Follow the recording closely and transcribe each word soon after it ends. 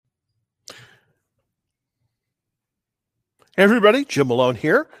Hey everybody, Jim Malone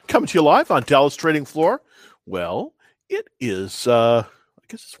here, coming to you live on Dallas Trading Floor. Well, it is, I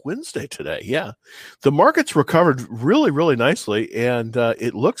guess it's Wednesday today. Yeah, the market's recovered really, really nicely, and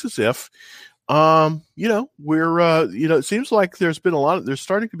it looks as if, we're, it seems like there's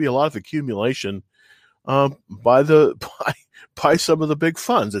starting to be a lot of accumulation by the by some of the big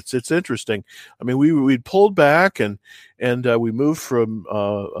funds. It's interesting. I mean, we'd pulled back and we moved from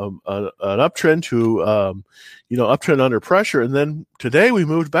an uptrend to uptrend under pressure, and then today we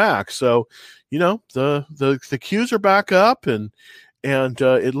moved back. So the Qs are back up, and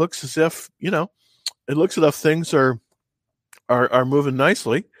it looks as if things are moving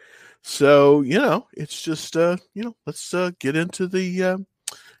nicely. So it's just let's get into the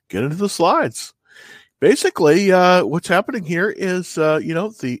slides. Basically, what's happening here is,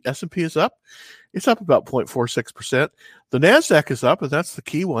 the S&P is up. It's up about 0.46%. The NASDAQ is up, and that's the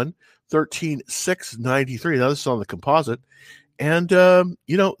key one, 13,693. Now, this is on the composite. And,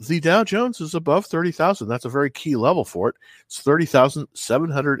 the Dow Jones is above 30,000. That's a very key level for it. It's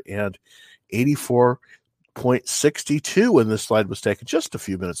 30,784.62 when this slide was taken just a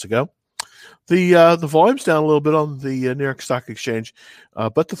few minutes ago. The volume's down a little bit on the New York Stock Exchange,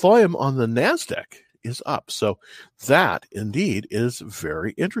 but the volume on the NASDAQ is up. So that indeed is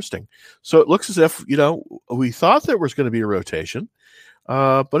very interesting. So it looks as if, we thought there was going to be a rotation,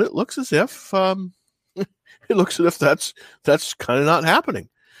 but it looks as if that's kind of not happening.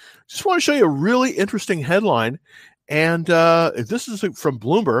 Just want to show you a really interesting headline. And this is from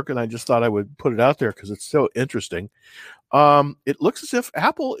Bloomberg, and I just thought I would put it out there because it's so interesting. It looks as if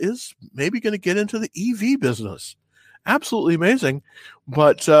Apple is maybe going to get into the EV business. Absolutely amazing.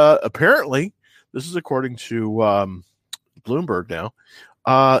 But apparently, this is according to Bloomberg now.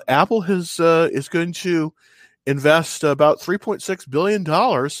 Apple is going to invest about $3.6 billion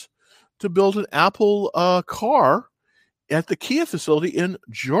to build an Apple car at the Kia facility in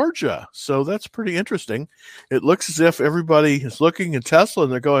Georgia. So that's pretty interesting. It looks as if everybody is looking at Tesla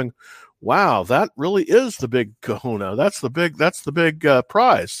and they're going, wow, that really is the big kahuna. That's the big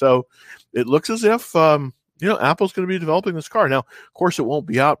prize. So it looks as if Apple's going to be developing this car. Now, of course, it won't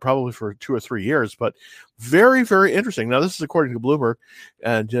be out probably for 2 or 3 years, but very, very interesting. Now, this is according to Bloomberg,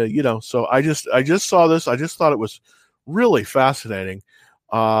 and so I just saw this. I just thought it was really fascinating.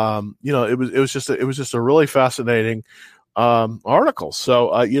 It was just a really fascinating article.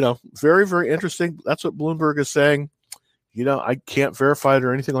 So, very, very interesting. That's what Bloomberg is saying. I can't verify it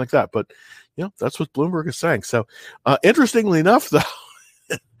or anything like that, but that's what Bloomberg is saying. So, interestingly enough, though,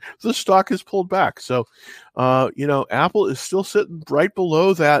 the stock has pulled back. So, Apple is still sitting right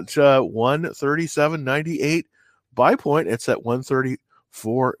below that 137.98 buy point. It's at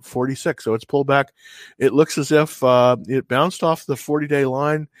 134.46. So it's pulled back. It looks as if it bounced off the 40-day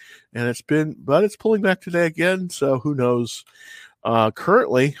line, and it's pulling back today again. So who knows?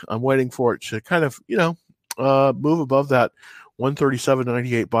 Currently, I'm waiting for it to kind of, move above that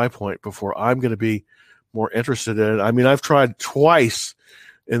 137.98 buy point before I'm going to be more interested in it. I mean, I've tried twice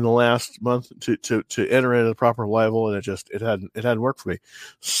in the last month to enter in at a proper level, and it hadn't worked for me.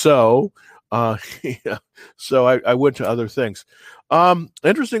 So, so I went to other things.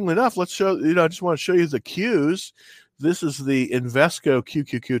 Interestingly enough, let's show. I just want to show you the Qs. This is the Invesco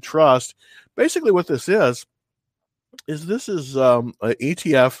QQQ Trust. Basically, what this is an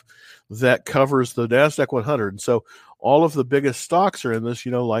ETF that covers the NASDAQ 100. And so all of the biggest stocks are in this,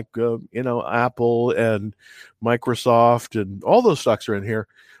 like Apple and Microsoft and all those stocks are in here.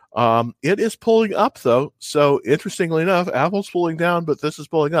 It is pulling up, though. So interestingly enough, Apple's pulling down, but this is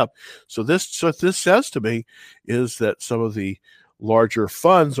pulling up. So what this says to me is that some of the larger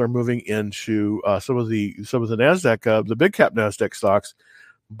funds are moving into some of the NASDAQ, the big cap NASDAQ stocks,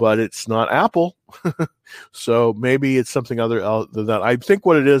 but it's not Apple. So maybe it's something other than that. I think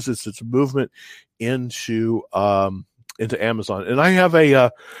what it is it's a movement into Amazon. And I have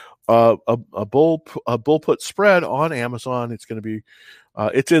a bull put spread on Amazon. It's going to be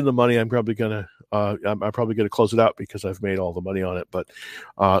it's in the money. I'm probably going to close it out because I've made all the money on it. But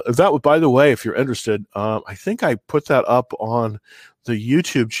by the way, if you're interested, I think I put that up on the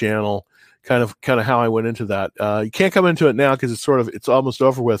YouTube channel. Kind of how I went into that. You can't come into it now because it's almost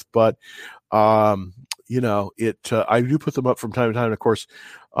over with. But I do put them up from time to time. And of course,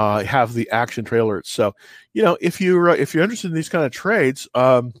 have the action trailer. So if you're interested in these kind of trades,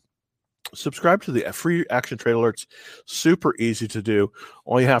 subscribe to the free action trade alerts. Super easy to do.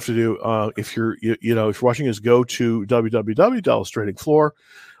 All you have to do, if you're watching, is go to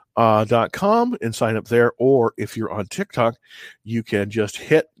www.dallastradingfloor.com and sign up there. Or if you're on TikTok, you can just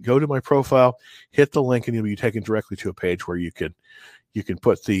go to my profile, hit the link, and you'll be taken directly to a page where you can you can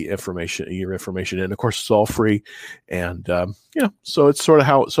put your information in. Of course, it's all free, and so it's sort of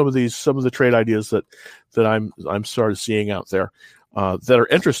how some of the trade ideas that I'm sort of seeing out there that are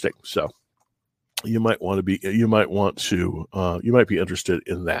interesting. So you might be interested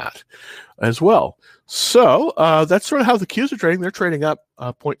in that as well. So that's sort of how the Qs are trading. They're trading up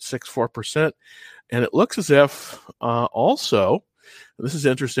 0.64%, and it looks as if also, this is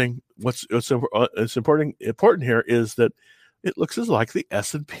interesting. What's important here is that it looks as like the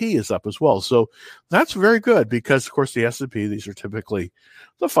S&P is up as well. So that's very good because, of course, the S&P, these are typically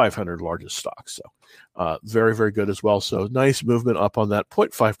the 500 largest stocks. So very, very good as well. So nice movement up on that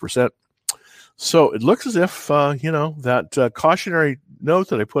 0.5%. So it looks as if, that cautionary note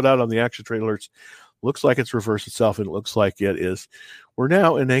that I put out on the action trade alerts looks like it's reversed itself, and it looks like we're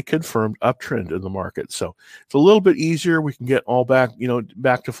now in a confirmed uptrend in the market. So it's a little bit easier. We can get all back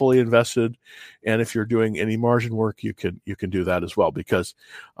to fully invested. And if you're doing any margin work, you can do that as well, because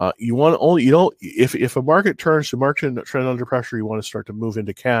if a market turns to market trend under pressure, you want to start to move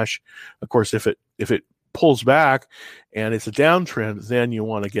into cash. Of course, if it pulls back and it's a downtrend, then you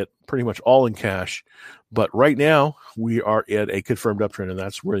want to get pretty much all in cash. But right now we are in a confirmed uptrend, and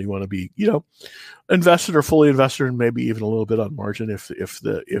that's where you want to be, invested or fully invested, and maybe even a little bit on margin if it's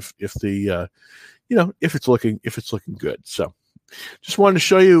looking good. So just wanted to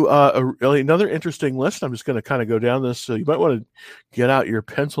show you another interesting list. I'm just going to kind of go down this, so you might want to get out your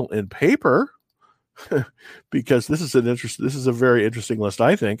pencil and paper because this is a very interesting list,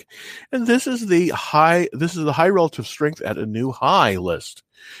 I think. And this is the high relative strength at a new high list.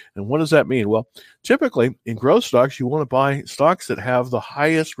 And what does that mean? Well, typically in growth stocks, you want to buy stocks that have the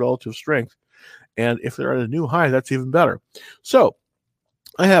highest relative strength. And if they're at a new high, that's even better. So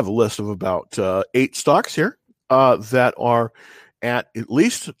I have a list of about 8 stocks here that are at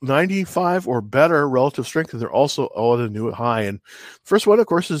least 95 or better relative strength, and they're also all at a new high. And first one, of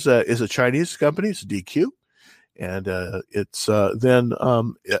course, is a Chinese company. It's DQ. And it's then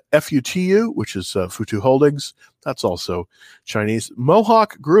FUTU, which is Futu Holdings. That's also Chinese.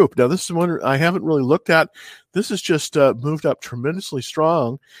 Mohawk Group. Now, this is one I haven't really looked at. This has just moved up tremendously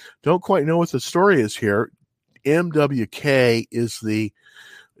strong. Don't quite know what the story is here. MWK is the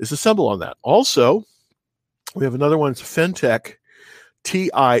symbol on that. Also, we have another one. It's FinTech.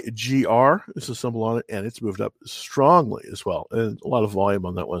 TIGR is a symbol on it, and it's moved up strongly as well, and a lot of volume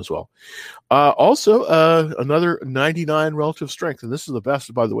on that one as well. Also, another 99 relative strength, and this is the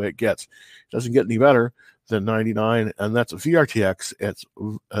best, by the way, it gets. It doesn't get any better than 99, and that's a VRTX. It's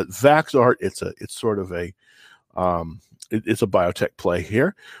Vaxart. It's sort of a it's a biotech play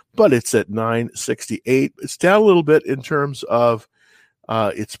here, but it's at 968. It's down a little bit in terms of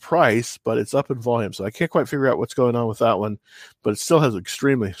its price, but it's up in volume. So I can't quite figure out what's going on with that one, but it still has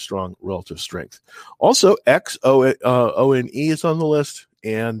extremely strong relative strength. Also, XONE is on the list,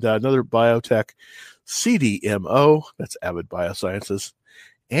 and another biotech, CDMO, that's Avid Biosciences,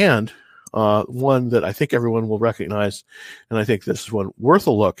 and one that I think everyone will recognize, and I think this is one worth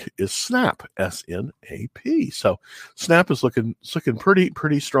a look, is Snap, S-N-A-P. So Snap is looking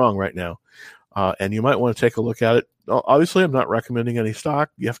pretty strong right now. And you might want to take a look at it. Obviously, I'm not recommending any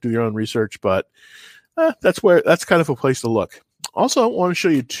stock. You have to do your own research, but that's kind of a place to look. Also, I want to show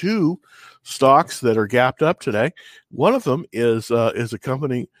you 2 stocks that are gapped up today. One of them is a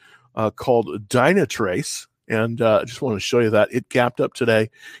company called Dynatrace, and I just want to show you that it gapped up today.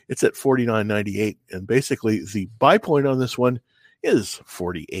 It's at $49.98, and basically the buy point on this one is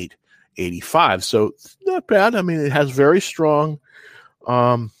 $48.85. So not bad. I mean, it has very strong.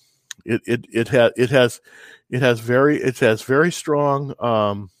 It has very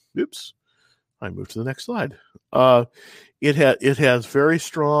strong. Oops, I moved to the next slide. It has very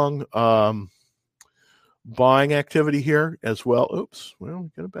strong buying activity here as well. Oops,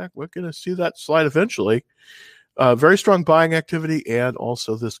 well, get it back. We're going to see that slide eventually. Very strong buying activity, and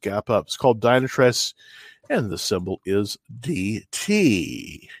also this gap up. It's called Dynatrace, and the symbol is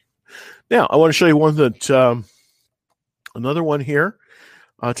DT. Now, I want to show you one that another one here.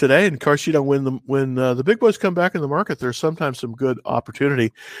 Today, and of course, when the big boys come back in the market, there's sometimes some good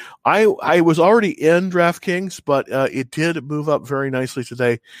opportunity. I was already in DraftKings, but it did move up very nicely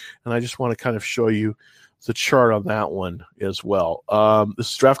today, and I just want to kind of show you the chart on that one as well.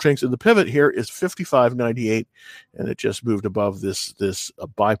 This is DraftKings, and the pivot here is 55.98, and it just moved above this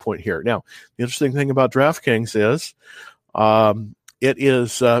buy point here. Now, the interesting thing about DraftKings is it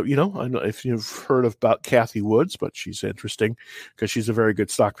is, I don't know if you've heard about Kathy Woods, but she's interesting because she's a very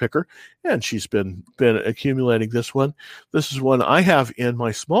good stock picker, and she's been accumulating this one. This is one I have in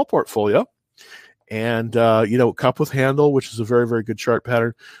my small portfolio, and cup with handle, which is a very, very good chart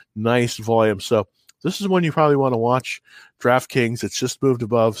pattern, nice volume. So this is when you probably want to watch DraftKings. It's just moved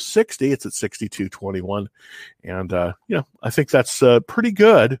above 60. It's at 62.21. And, I think that's pretty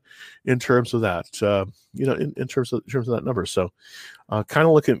good in terms of that, in terms of that number. So kind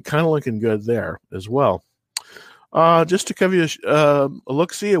of looking good there as well. Just to give you a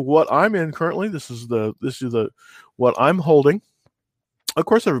look-see at what I'm in currently. This is what I'm holding. Of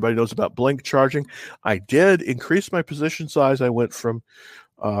course, everybody knows about Blink charging. I did increase my position size. I went from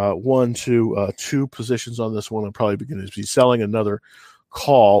 1 to 2 positions on this one. I'm probably going to be selling another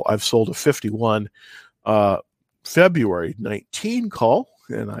call. I've sold a 51 February 19 call,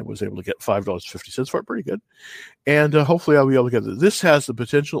 and I was able to get $5.50 for it. Pretty good. And hopefully I'll be able to get it. This has the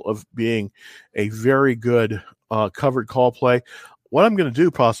potential of being a very good covered call play. What I'm going to do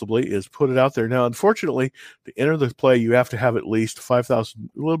possibly is put it out there. Now, unfortunately, to enter the play, you have to have at least $5,000, a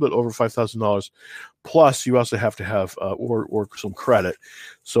little bit over $5,000. Plus, you also have to have or some credit.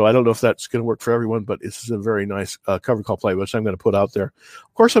 So I don't know if that's going to work for everyone, but this is a very nice covered call play, which I'm going to put out there.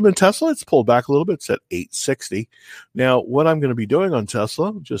 Of course, I'm in Tesla. It's pulled back a little bit. It's at 860. Now, what I'm going to be doing on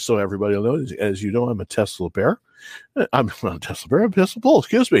Tesla, just so everybody will know, is, as you know, I'm a Tesla bear. I'm not a Tesla bear. I'm a Tesla bull.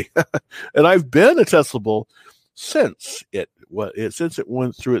 Excuse me. And I've been a Tesla bull since it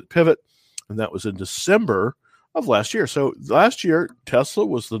went through its pivot, and that was in December of last year. So last year, Tesla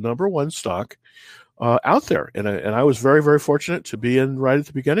was the number one stock out there, and I was very, very fortunate to be in right at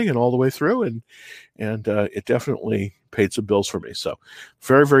the beginning and all the way through, and it definitely paid some bills for me. So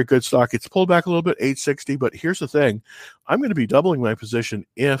very, very good stock. It's pulled back a little bit, 860, but here's the thing. I'm going to be doubling my position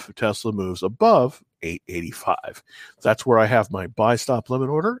if Tesla moves above 885. That's where I have my buy stop limit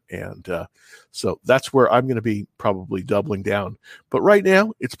order, and so that's where I'm going to be probably doubling down. But right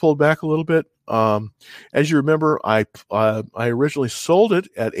now, it's pulled back a little bit. As you remember, I originally sold it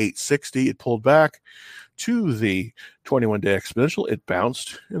at 860. It pulled back to the 21-day exponential. It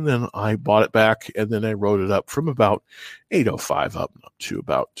bounced, and then I bought it back, and then I rode it up from about 805 up to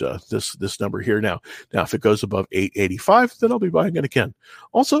about this number here. Now, if it goes above 885, then I'll be buying it again.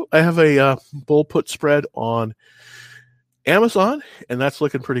 Also, I have a bull put spread on Amazon, and that's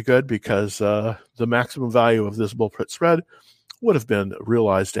looking pretty good because the maximum value of this bull put spread would have been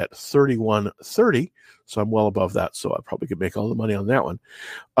realized at 31.30. So I'm well above that. So I probably could make all the money on that one.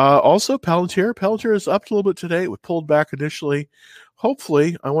 Also, Palantir. Palantir is up a little bit today. It was pulled back initially.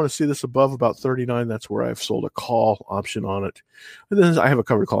 Hopefully, I want to see this above about 39. That's where I've sold a call option on it. And then I have a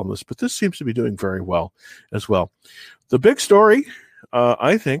covered call on this, but this seems to be doing very well as well. The big story,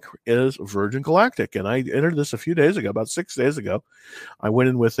 I think, is Virgin Galactic. And I entered this a few days ago, about 6 days ago. I went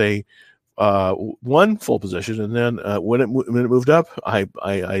in with a one full position, and then when it moved up,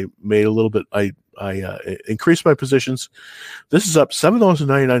 I made a little bit. I increased my positions. This is up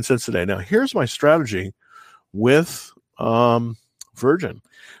 $7.99 today. Now, here's my strategy with Virgin.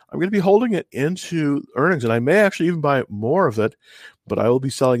 I'm going to be holding it into earnings, and I may actually even buy more of it, but I will be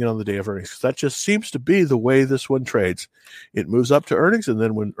selling it on the day of earnings. That just seems to be the way this one trades. It moves up to earnings, and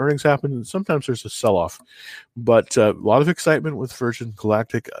then when earnings happen, sometimes there's a sell-off. But a lot of excitement with Virgin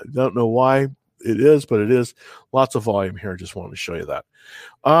Galactic. I don't know why it is, but it is. Lots of volume here. I just wanted to show you that.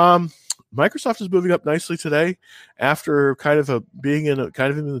 Microsoft is moving up nicely today after being in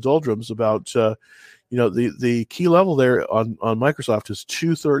the doldrums about the key level there on Microsoft is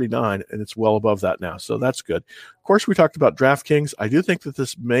 239, and it's well above that now. So that's good. Of course, we talked about DraftKings. I do think that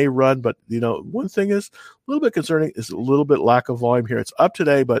this may run, but one thing is a little bit concerning is a little bit lack of volume here. It's up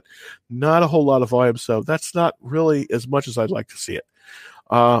today, but not a whole lot of volume. So that's not really as much as I'd like to see it.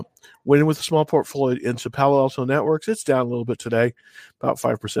 Went in with a small portfolio into Palo Alto Networks. It's down a little bit today, about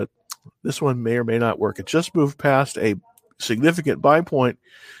 5%. This one may or may not work. It just moved past a significant buy point,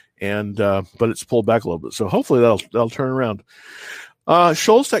 and but it's pulled back a little bit. So hopefully that'll turn around.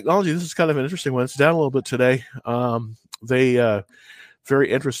 Shoals Technology, this is kind of an interesting one. It's down a little bit today. They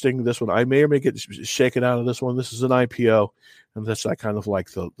very interesting, this one. I may or may get shaken out of this one. This is an IPO, and that's I kind of like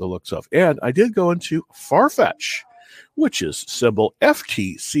the looks of. And I did go into Farfetch, which is symbol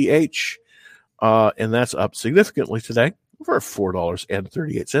FTCH, and that's up significantly today for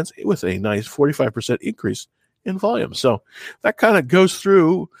 $4.38 with a nice 45% increase in volume. So that kind of goes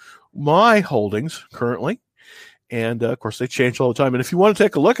through my holdings currently. And of course, they change all the time. And if you want to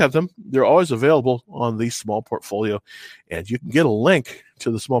take a look at them, they're always available on the small portfolio. And you can get a link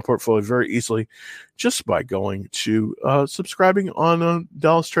to the small portfolio very easily just by going to subscribing on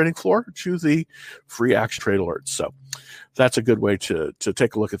Dallas Trading Floor to the free action trade alerts. So that's a good way to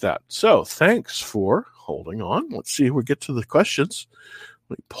take a look at that. So thanks for holding on. Let's see if we get to the questions.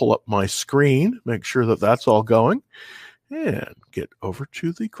 Let me pull up my screen, make sure that that's all going, and get over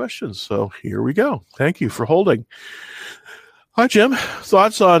to the questions. So here we go. Thank you for holding. Hi, Jim.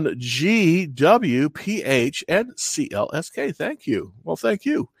 Thoughts on GWPH and CLSK? Thank you. Well, thank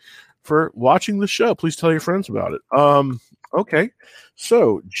you for watching the show. Please tell your friends about it. Okay.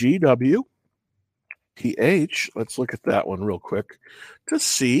 So GWPH, let's look at that one real quick to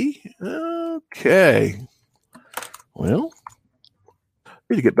see. Okay. Well, I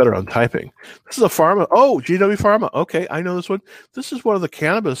need to get better on typing. This is a pharma. Oh, GW Pharma. Okay, I know this one. This is one of the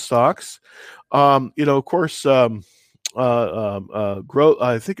cannabis stocks. Of course, growth.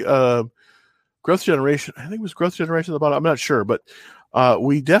 I think growth generation. I think it was growth generation at the bottom. I'm not sure, but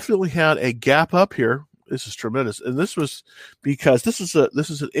we definitely had a gap up here. This is tremendous, and this was because this is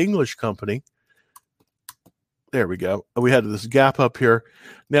an English company. There we go. We had this gap up here.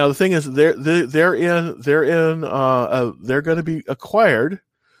 Now the thing is, they're going to be acquired.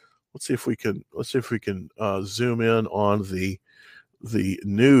 Let's see if we can zoom in on the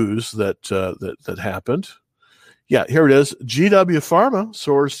news that happened. Yeah, here it is. GW Pharma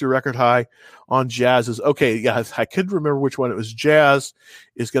soars to record high on Jazz's. Okay, yeah, I couldn't remember which one it was. Jazz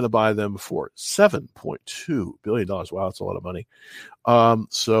is going to buy them for $7.2 billion. Wow, that's a lot of money.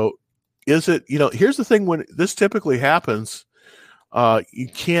 So is it, here's the thing, when this typically happens, you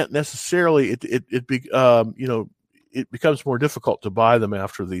can't necessarily, it becomes more difficult to buy them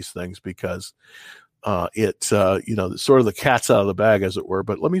after these things because sort of the cat's out of the bag, as it were.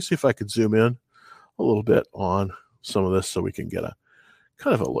 But let me see if I can zoom in a little bit on some of this so we can get a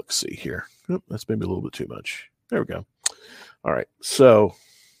kind of a look-see here. Oop, that's maybe a little bit too much. There we go. All right, so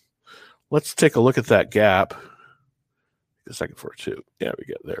let's take a look at that gap. A second for it too. Yeah,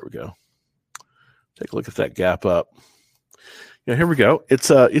 there we go. Take a look at that gap up. Yeah, here we go. It's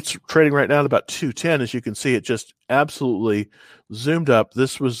trading right now at about 210. As you can see, it just absolutely zoomed up.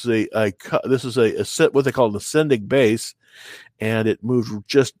 This was this is what they call an ascending base, and it moved,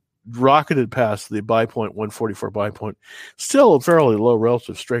 just rocketed past the buy point, 144 buy point. Still a fairly low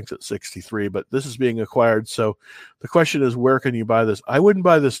relative strength at 63, but this is being acquired. So the question is, where can you buy this? I wouldn't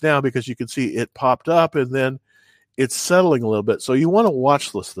buy this now because you can see it popped up and then it's settling a little bit. So you want to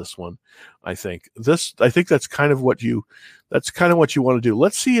watch this one. I think that's kind of what you want to do.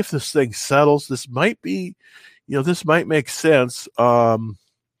 Let's see if this thing settles. This might be, this might make sense.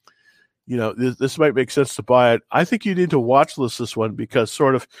 This might make sense to buy it. I think you need to watch this one because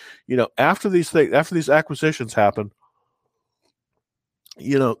sort of, after these acquisitions happen,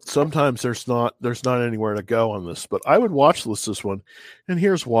 sometimes there's not anywhere to go on this, but I would watch this one. And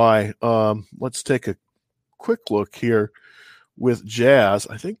here's why. Let's take a quick look here with Jazz.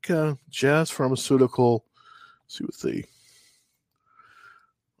 I think Jazz Pharmaceutical, let's see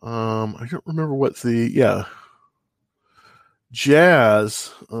what I don't remember what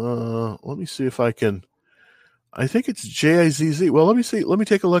Jazz, let me see if I think it's JIZZ. Well, let me see. Let me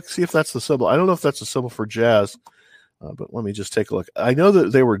take a look, see if that's the symbol. I don't know if that's a symbol for Jazz, but let me just take a look. I know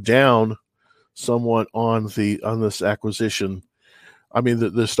that they were down somewhat on this acquisition. I mean,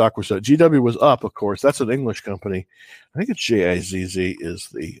 the stock was GW was up, of course. That's an English company. I think it's JIZZ is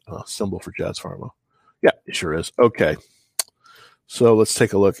the symbol for Jazz Pharma. Yeah, it sure is. Okay. So let's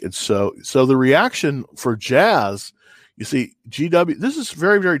take a look. It's so the reaction for Jazz, you see, GW, this is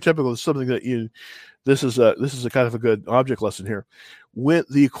very, very typical. It's something that this is a kind of a good object lesson here. When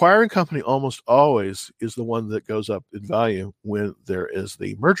the acquiring company almost always is the one that goes up in value when there is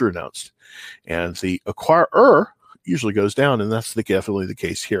the merger announced, and the acquirer usually goes down, and that's definitely the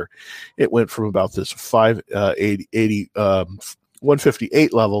case here. It went from about this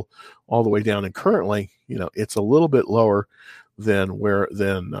 158 level all the way down, and currently, it's a little bit lower than where it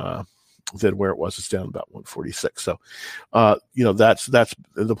was. It's down about 146. So, that's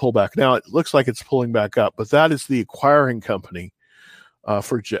the pullback. Now it looks like it's pulling back up, but that is the acquiring company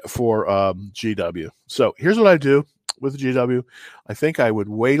for GW. So here's what I do with GW. I think I would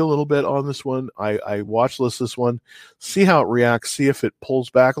wait a little bit on this one. I watch this one, see how it reacts, see if it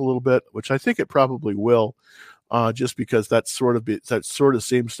pulls back a little bit, which I think it probably will, just because that sort of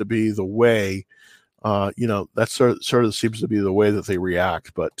seems to be the way. That sort of seems to be the way that they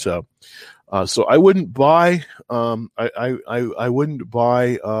react. But so I wouldn't buy. I wouldn't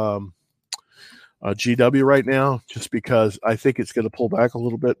buy GW right now, just because I think it's going to pull back a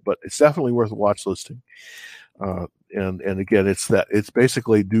little bit. But it's definitely worth a watch listing. And again, it's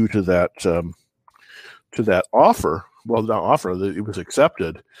basically due to that offer. Well, not offer, that it was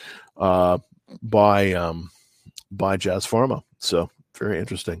accepted by Jazz Pharma. So very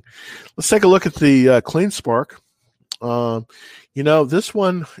interesting. Let's take a look at the CleanSpark. This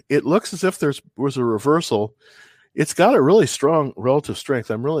one, it looks as if there was a reversal. It's got a really strong relative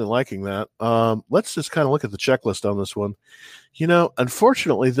strength. I'm really liking that. Let's just kind of look at the checklist on this one.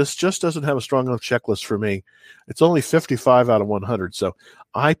 Unfortunately, this just doesn't have a strong enough checklist for me. It's only 55 out of 100. So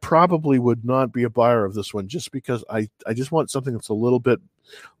I probably would not be a buyer of this one just because I just want something that's a little bit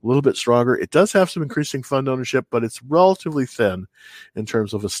stronger. It does have some increasing fund ownership, but it's relatively thin in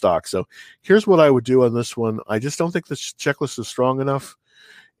terms of a stock. So here's what I would do on this one. I just don't think this checklist is strong enough.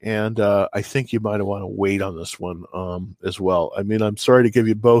 And I think you might want to wait on this one as well. I mean, I'm sorry to give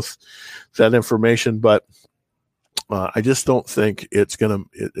you both that information, but I just don't think it's gonna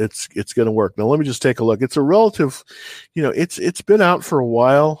work. Now let me just take a look. It's a relative, it's been out for a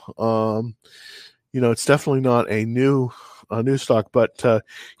while. It's definitely not a new stock, but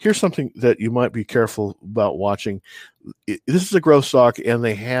here's something that you might be careful about watching. This is a growth stock, and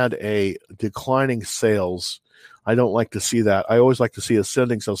they had a declining sales. I don't like to see that. I always like to see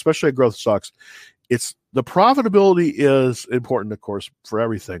ascending sales, especially at growth stocks. It's the profitability is important, of course, for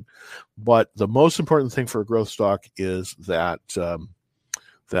everything, but the most important thing for a growth stock is that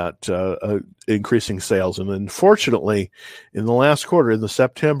increasing sales. And unfortunately, in the last quarter, in the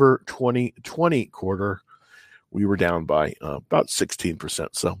September 2020 quarter, we were down by about 16%.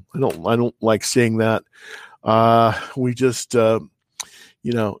 So I don't like seeing that. We just the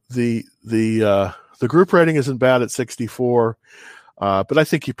group rating isn't bad at 64, but I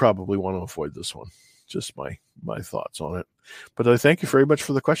think you probably want to avoid this one. Just my thoughts on it. But I thank you very much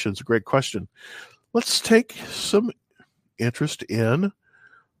for the question. It's a great question. Let's take some interest in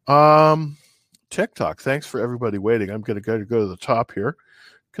TikTok. Thanks for everybody waiting. I'm going to go to the top here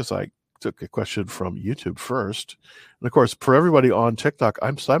because I took a question from YouTube first. And of course, for everybody on TikTok,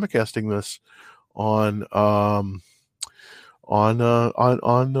 I'm simulcasting this on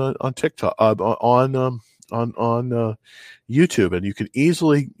TikTok, on YouTube, and you can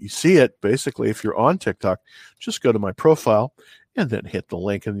easily see it. Basically, if you're on TikTok, just go to my profile and then hit the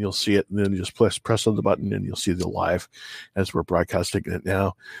link, and you'll see it. And then you just press on the button, and you'll see the live as we're broadcasting it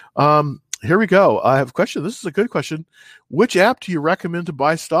now. Here we go. I have a question. This is a good question. Which app do you recommend to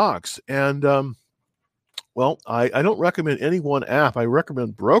buy stocks? And well, I don't recommend any one app. I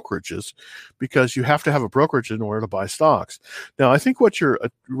recommend brokerages because you have to have a brokerage in order to buy stocks. Now, I think what you're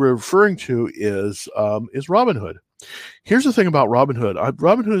referring to is Robinhood. Here's the thing about Robinhood.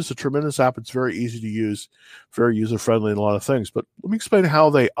 Robinhood is a tremendous app. It's very easy to use, very user-friendly in a lot of things. But let me explain how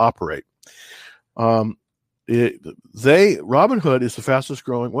they operate. Robinhood is the fastest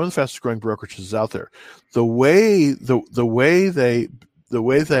growing, one of the fastest growing brokerages out there. The way they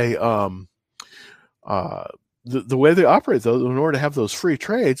operate, though, in order to have those free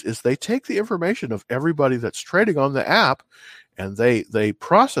trades, is they take the information of everybody that's trading on the app, and they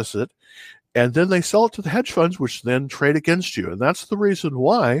process it, and then they sell it to the hedge funds, which then trade against you. And that's the reason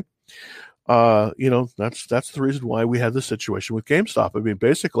why, that's the reason why we had this situation with GameStop. I mean,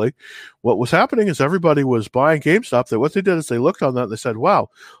 basically, what was happening is everybody was buying GameStop. What they did is they looked on that and they said, wow,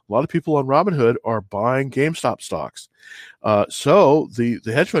 a lot of people on Robinhood are buying GameStop stocks. So the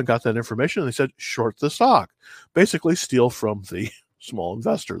hedge fund got that information and they said, short the stock, basically steal from the small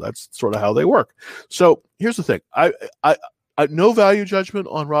investor. That's sort of how they work. So here's the thing. I no value judgment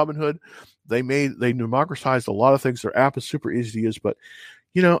on Robinhood. They democratized a lot of things. Their app is super easy to use, but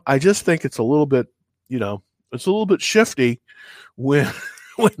I just think it's a little bit, shifty when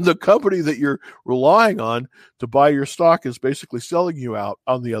the company that you're relying on to buy your stock is basically selling you out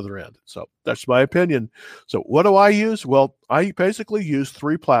on the other end. So that's my opinion. So what do I use? Well, I basically use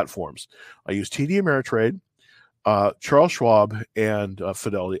three platforms. I use TD Ameritrade, Charles Schwab, and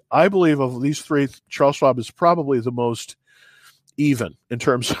Fidelity. I believe of these three, Charles Schwab is probably the most even in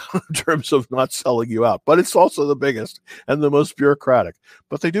terms of not selling you out, but it's also the biggest and the most bureaucratic.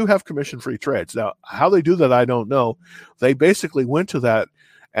 But they do have commission-free trades. Now, how they do that, I don't know. They basically went to that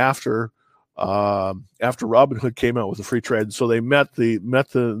after Robinhood came out with a free trade, so they met the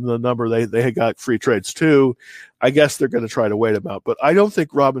number. They had got free trades too. I guess they're going to try to wait them out, but I don't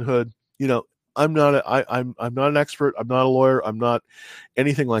think Robinhood. I'm not an expert. I'm not a lawyer. I'm not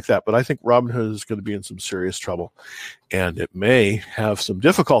anything like that. But I think Robinhood is going to be in some serious trouble, and it may have some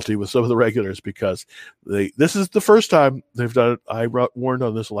difficulty with some of the regulators because this is the first time they've done it. I warned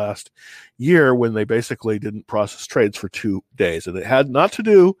on this last year when they basically didn't process trades for 2 days, and it had not to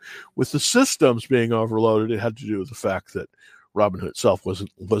do with the systems being overloaded. It had to do with the fact that Robinhood itself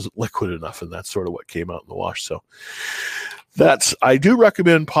wasn't liquid enough, and that's sort of what came out in the wash. So I do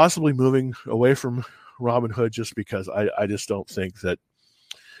recommend possibly moving away from Robinhood just because I just don't think that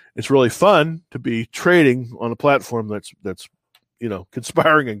it's really fun to be trading on a platform that's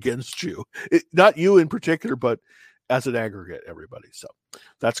conspiring against you. Not you in particular, but as an aggregate, everybody. So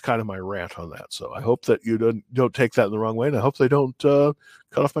that's kind of my rant on that. So I hope that you don't take that in the wrong way, and I hope they don't cut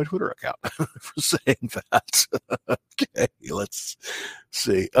off my Twitter account for saying that. Okay, let's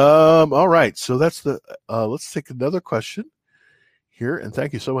see. All right, so that's the. Let's take another question here, and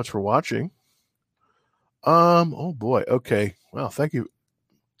thank you so much for watching. Oh boy. Okay. Well, thank you.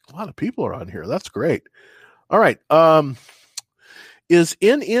 A lot of people are on here. That's great. All right. Is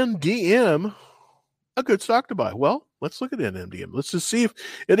NNDM a good stock to buy? Well, let's look at NNDM. Let's just see if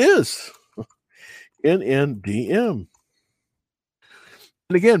it is. NNDM.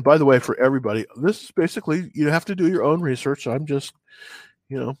 And again, by the way, for everybody, this is basically, you have to do your own research. I'm just,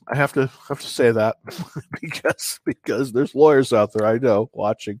 I have to say that because there's lawyers out there I know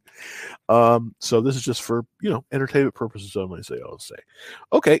watching. So this is just for, entertainment purposes only, I'll say.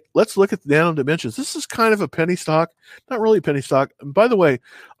 Okay, let's look at Nano Dimensions. This is kind of a penny stock, not really a penny stock. And by the way,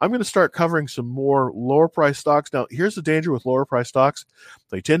 I'm going to start covering some more lower price stocks. Now, here's the danger with lower price stocks.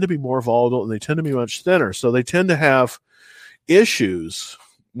 They tend to be more volatile and they tend to be much thinner. So they tend to have issues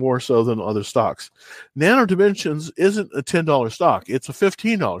more so than other stocks. Nano Dimensions isn't a $10 stock; it's a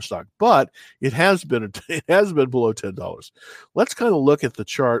 $15 stock, but it has been below $10. Let's kind of look at the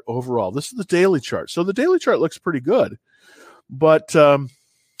chart overall. This is the daily chart, so the daily chart looks pretty good, but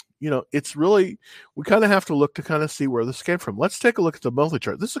it's really, we kind of have to look to kind of see where this came from. Let's take a look at the monthly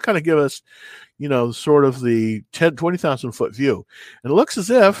chart. This will kind of give us, sort of the 20,000 foot view, and it looks as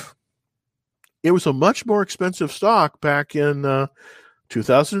if it was a much more expensive stock back in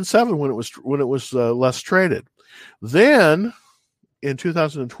 2007 when it was less traded. Then in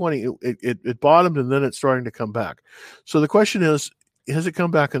 2020 it bottomed and then it's starting to come back. So the question is, has it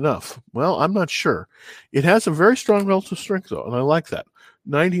come back enough? Well, I'm not sure. It has a very strong relative strength though, and I like that.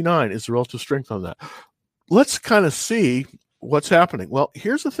 99 is the relative strength on that. Let's kind of see what's happening. Well,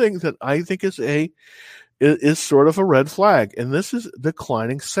 here's the thing that I think is sort of a red flag, and this is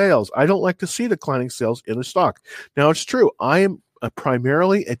declining sales. I don't like to see declining sales in a stock. Now, it's true. I am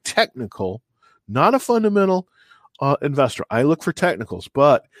primarily a technical, not a fundamental investor. I look for technicals,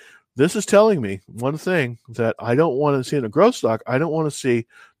 but this is telling me one thing that I don't want to see in a growth stock. I don't want to see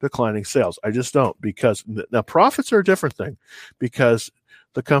declining sales. I just don't, because now profits are a different thing because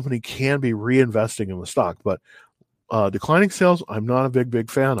the company can be reinvesting in the stock, but declining sales, I'm not a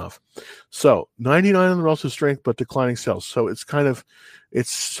big fan of. So 99 on the relative strength, but declining sales. So it's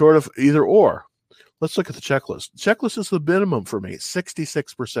sort of either or. Let's look at the checklist. The checklist is the minimum for me,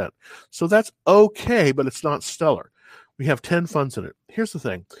 66%. So that's okay, but it's not stellar. We have 10 funds in it. Here's the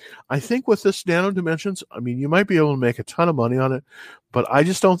thing. I think with this Nano Dimensions, you might be able to make a ton of money on it, but I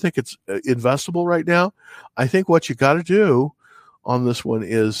just don't think it's investable right now. I think what you got to do on this one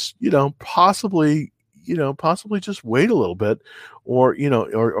is, possibly just wait a little bit, or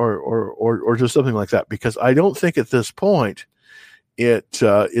just something like that, because I don't think at this point it's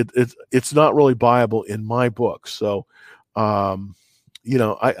not really viable in my book. So, I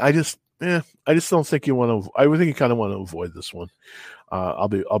just don't think you want to. I would think you kind of want to avoid this one. I'll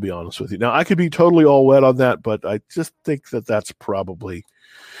be honest with you. Now, I could be totally all wet on that, but I just think that that's probably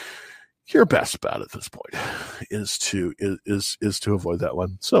your best bet at this point is to avoid that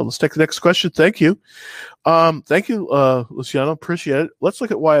one. So let's take the next question. Thank you. Thank you, Luciano. Appreciate it. Let's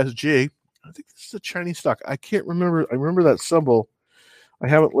look at YSG. I think this is a Chinese stock. I can't remember. I remember that symbol. I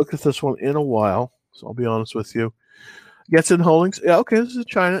haven't looked at this one in a while, so I'll be honest with you. Getson Holdings. Yeah, okay, this is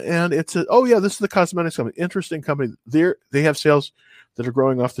China, and this is the cosmetics company. Interesting company. They have sales that are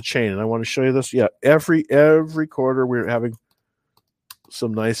growing off the chain, and I want to show you this. Yeah, every quarter we're having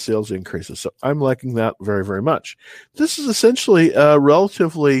some nice sales increases. So I'm liking that very, very much. This is essentially a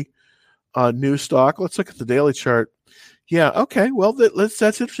relatively new stock. Let's look at the daily chart. Yeah, okay. Well, that's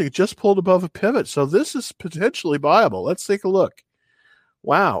interesting. It just pulled above a pivot. So this is potentially viable. Let's take a look.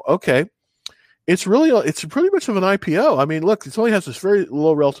 Wow. Okay. It's pretty much of an IPO. Look, it only has this very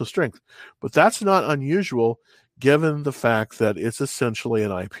low relative strength, but that's not unusual given the fact that it's essentially an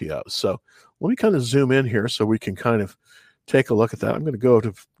IPO. So let me kind of zoom in here so we can kind of take a look at that. I'm going to go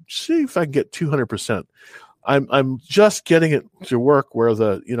to see if I can get 200%. I'm just getting it to work where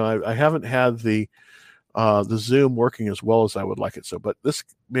I haven't had the Zoom working as well as I would like it. So, but this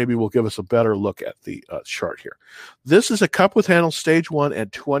maybe will give us a better look at the chart here. This is a cup with handle stage 1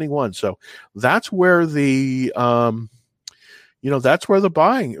 at 21. So that's where the that's where the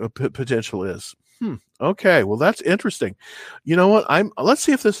buying potential is. Okay. Well, that's interesting. You know what? Let's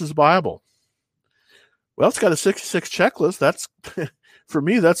see if this is viable. Well, it's got a 66 checklist. That's for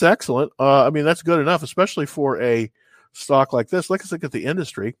me, that's excellent. That's good enough, especially for a stock like this. Let's look at the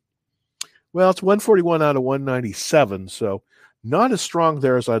industry. Well, it's 141 out of 197, so not as strong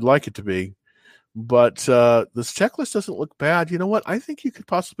there as I'd like it to be. But this checklist doesn't look bad. You know what? I think you could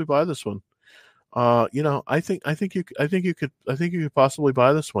possibly buy this one. I think you could possibly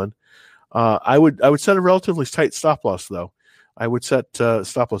buy this one. I would set a relatively tight stop loss though. I would set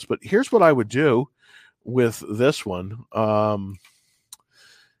stop loss. But here's what I would do with this one.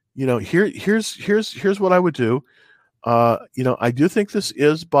 Here's what I would do. I do think this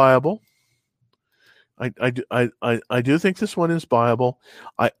is buyable. I do think this one is buyable.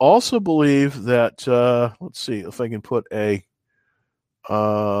 I also believe that let's see if I can put a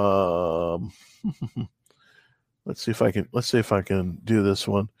let's see if I can do this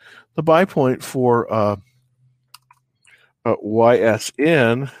one. The buy point for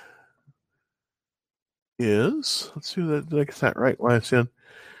YSN is, let's see that, did I get that right? YSN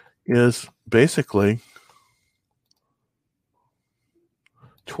is basically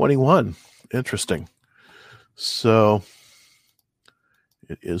 21. Interesting. So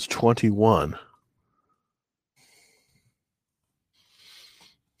it is 21.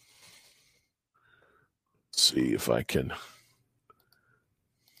 Let's see if I can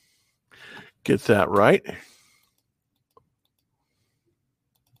get that right.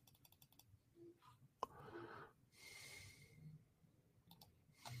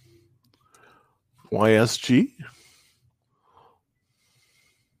 YSG.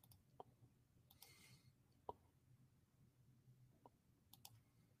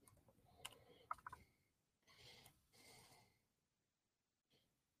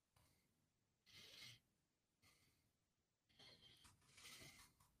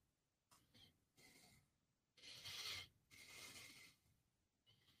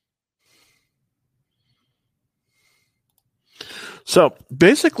 So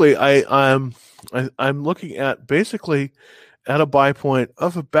basically, I'm looking at basically at a buy point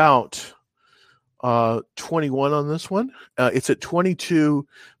of about 21 on this one. It's at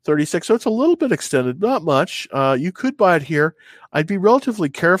 22.36, so it's a little bit extended, not much. You could buy it here. I'd be relatively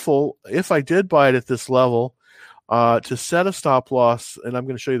careful if I did buy it at this level to set a stop loss, and I'm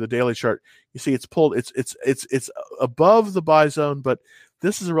going to show you the daily chart. You see, it's pulled. It's above the buy zone, but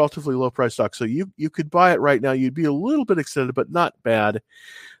this is a relatively low price stock, so you could buy it right now. You'd be a little bit extended, but not bad.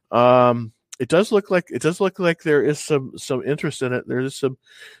 It does look like there is some interest in it. There is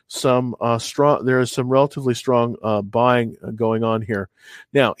some relatively strong buying going on here.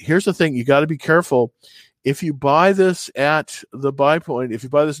 Now, here's the thing: you got to be careful. If you buy this at the buy point, if you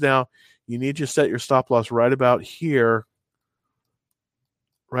buy this now, you need to set your stop loss right about here.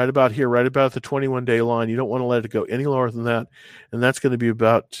 Right about here, right about the 21-day line. You don't want to let it go any lower than that, and that's going to be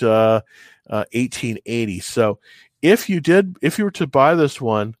about 1880. So, if you were to buy this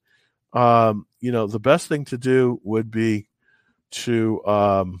one, the best thing to do would be to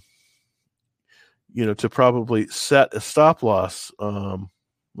to probably set a stop loss.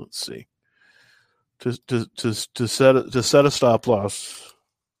 Let's see, to set a stop loss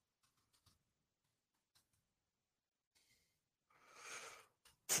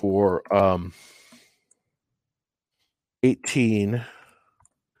for 18.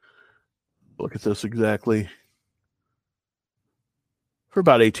 Look at this exactly. For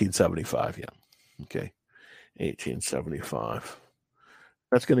about 1875, yeah. Okay, 1875.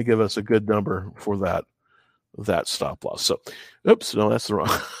 That's going to give us a good number for that stop loss. So, oops, no, that's the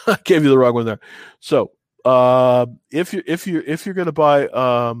wrong. I gave you the wrong one there. So, if you're going to buy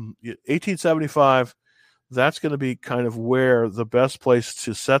 1875, that's going to be kind of where the best place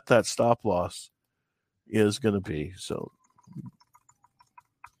to set that stop loss is going to be. So,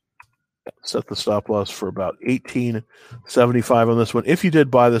 set the stop loss for about 1875 on this one. If you did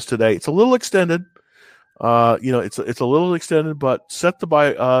buy this today, it's a little extended. It's a little extended, but set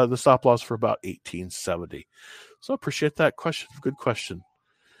the stop loss for about 1870. So I appreciate that question. Good question.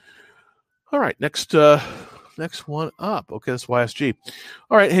 All right, next one up. Okay, that's YSG.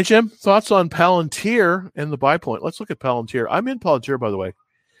 All right, hey Jim, thoughts on Palantir and the buy point? Let's look at Palantir. I'm in Palantir, by the way.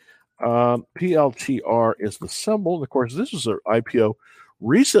 PLTR is the symbol. And of course, this is an IPO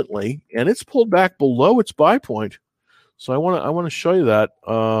recently, and it's pulled back below its buy point. So I want to show you that.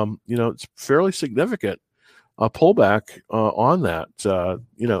 It's fairly significant pullback on that.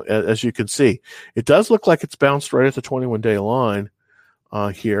 As you can see, it does look like it's bounced right at the 21-day line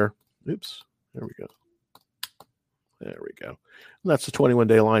here. Oops, there we go. There we go. And that's the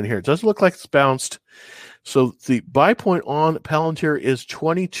 21-day line here. It does look like it's bounced. So the buy point on Palantir is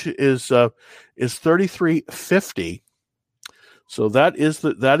 33.50. So that is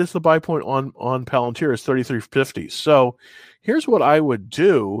the buy point on Palantir is 33.50. So here's what I would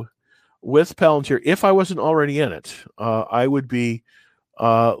do with Palantir if I wasn't already in it. I would be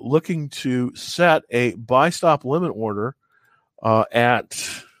looking to set a buy stop limit order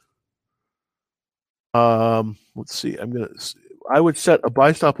at Let's see. I would set a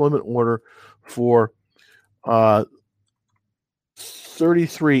buy stop limit order for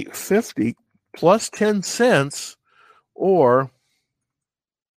 33.50 plus 10 cents or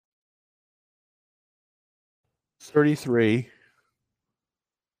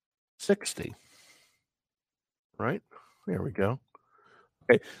 33.60. Right? There we go.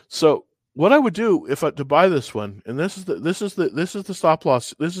 Okay. So what I would do if to buy this one, and this is the stop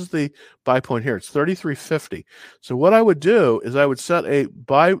loss. This is the buy point here. It's 33.50. So what I would do is I would set a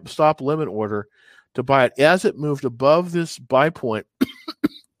buy stop limit order to buy it as it moved above this buy point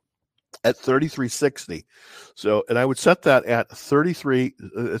at 33.60. So, and I would set that at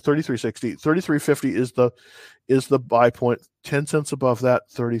 33.60. 33.50 is the buy point. 10 cents above that,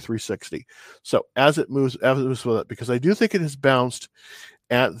 33.60. So as it moves with it, because I do think it has bounced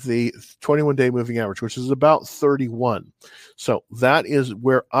at the 21-day moving average, which is about 31. So that is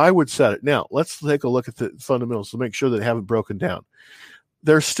where I would set it. Now, let's take a look at the fundamentals to make sure that they haven't broken down.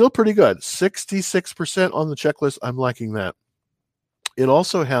 They're still pretty good. 66% on the checklist. I'm liking that. It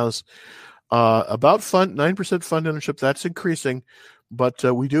also has about 9% fund ownership. That's increasing, but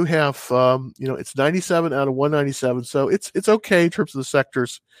we do have, it's 97 out of 197. So it's okay in terms of the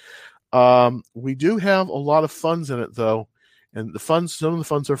sectors. We do have a lot of funds in it, though. And some of the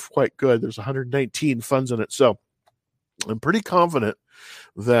funds are quite good. There's 119 funds in it. So I'm pretty confident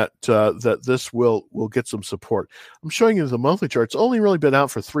that this will get some support. I'm showing you the monthly chart. It's only really been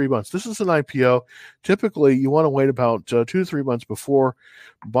out for 3 months. This is an IPO. Typically, you want to wait about 2 to 3 months before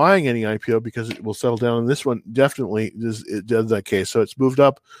buying any IPO because it will settle down. And this one definitely did that case. So it's moved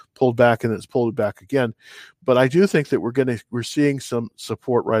up, pulled back, and it's pulled it back again. But I do think that we're seeing some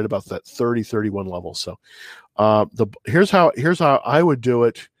support right about that 30-31 level. So here's how I would do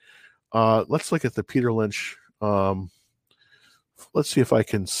it. Let's look at the Peter Lynch. Let's see if I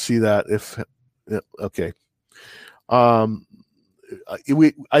can see that. Okay. I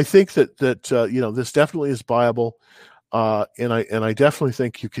think that this definitely is buyable, and I definitely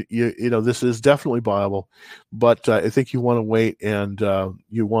think this is definitely buyable, but I think you want to wait and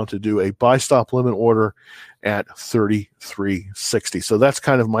you want to do a buy stop limit order at 33.60. So that's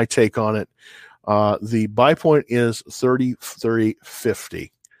kind of my take on it. The buy point is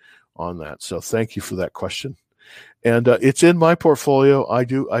 33.50 on that. So thank you for that question. And it's in my portfolio. I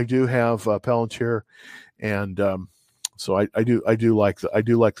do have Palantir, and so I do like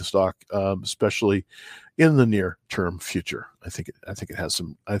the stock, especially in the near term future. I think it has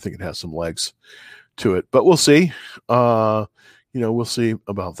some legs to it, but we'll see. We'll see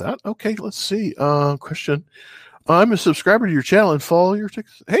about that. Okay, let's see. Question. I'm a subscriber to your channel and follow your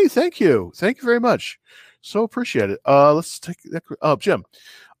tips. Hey, thank you very much. So appreciate it. Let's take that. Jim.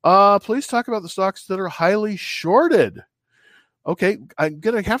 Please talk about the stocks that are highly shorted. Okay, I'm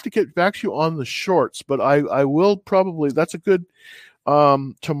gonna have to get back to you on the shorts, but I will probably. That's a good.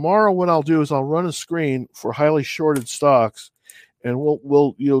 Tomorrow, what I'll do is I'll run a screen for highly shorted stocks, and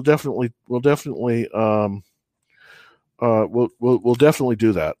we'll definitely do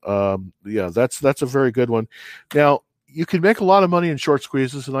that. Yeah, that's a very good one. Now, you can make a lot of money in short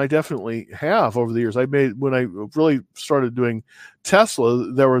squeezes, and I definitely have over the years. When I really started doing Tesla,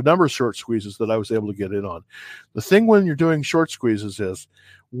 there were a number of short squeezes that I was able to get in on. The thing when you're doing short squeezes is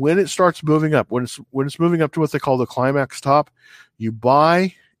when it starts moving up, when it's moving up to what they call the climax top, you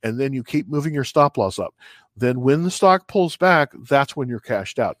buy and then you keep moving your stop loss up. Then when the stock pulls back, that's when you're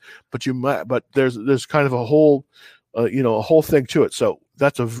cashed out. But there's kind of a whole thing to it. So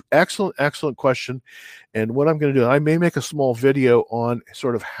that's an excellent question. And what I'm going to do, I may make a small video on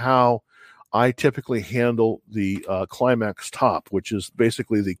sort of how I typically handle the climax top, which is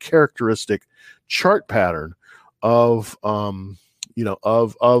basically the characteristic chart pattern of the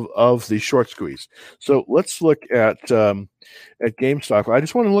short squeeze. So let's look at GameStop. I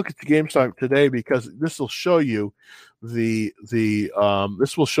just want to look at the GameStop today because this will show you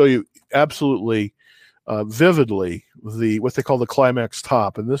this will show you absolutely vividly what they call the climax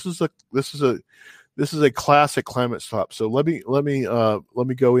top, and this is a classic climax top. So let me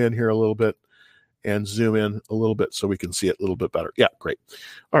go in here a little bit and zoom in a little bit so we can see it a little bit better. Yeah, great.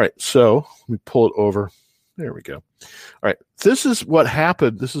 All right, so let me pull it over. There we go. All right, this is what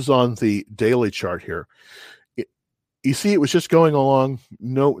happened. This is on the daily chart here. You see, it was just going along,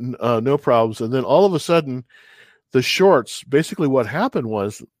 no problems, and then all of a sudden, the shorts. Basically, what happened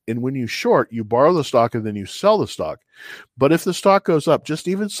was, and when you short, you borrow the stock and then you sell the stock. But if the stock goes up just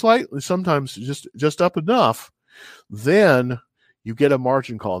even slightly, sometimes just up enough, then you get a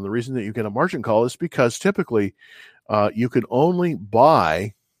margin call. And the reason that you get a margin call is because typically you can only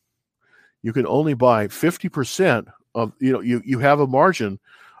buy 50% of, you have a margin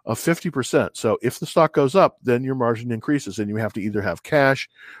of 50%. So if the stock goes up, then your margin increases, and you have to either have cash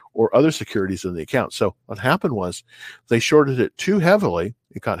or other securities in the account. So what happened was they shorted it too heavily.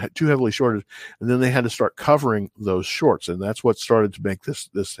 It got too heavily shorted, and then they had to start covering those shorts, and that's what started to make this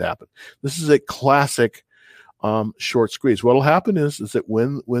happen. This is a classic short squeeze. What'll happen is that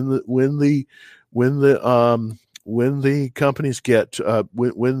when the companies get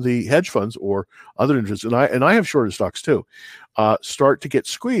when the hedge funds or other interests, and I have shorted stocks too, start to get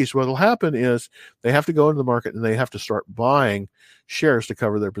squeezed, what'll happen is they have to go into the market and they have to start buying shares to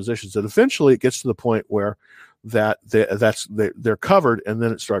cover their positions. And eventually it gets to the point where they're covered, and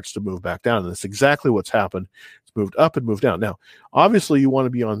then it starts to move back down. And that's exactly what's happened. It's moved up and moved down. Now, obviously you want to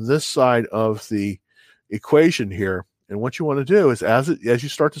be on this side of the equation here. And what you want to do is as you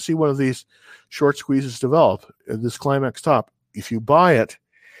start to see one of these short squeezes develop, this climax top, if you buy it,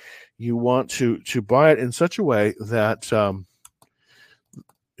 you want to buy it in such a way that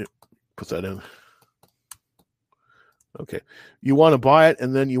put that in. Okay. You want to buy it,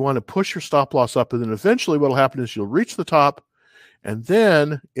 and then you want to push your stop loss up, and then eventually what will happen is you'll reach the top, and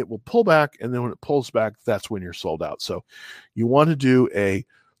then it will pull back, and then when it pulls back, that's when you're sold out. So you want to do a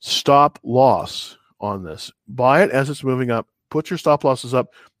stop loss on this. Buy it as it's moving up, put your stop losses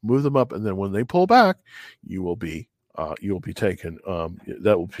up, move them up, and then when they pull back, you will be taken.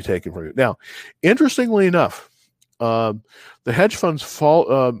 That will be taken from you. Now, interestingly enough, the hedge funds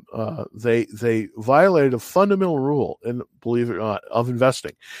they violated a fundamental rule, and believe it or not, of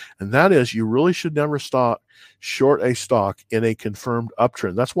investing, and that is you really should never short a stock in a confirmed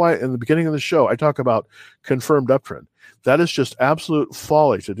uptrend. That's why in the beginning of the show I talk about confirmed uptrend. That is just absolute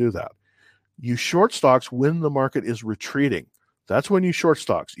folly to do that. You short stocks when the market is retreating. That's when you short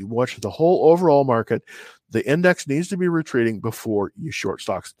stocks. You watch the whole overall market. The index needs to be retreating before you short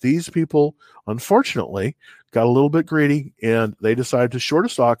stocks. These people, unfortunately, got a little bit greedy, and they decided to short a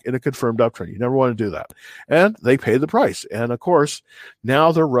stock in a confirmed uptrend. You never want to do that. And they pay the price. And of course,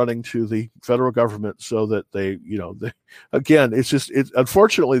 now they're running to the federal government so that again,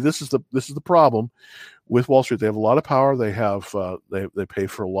 unfortunately, this is the problem with Wall Street. They have a lot of power. They have they pay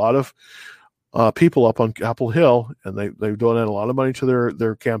for a lot of people up on Capitol Hill, and they donate a lot of money to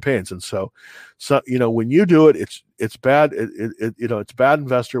their campaigns. And so when you do it, it's bad. It's bad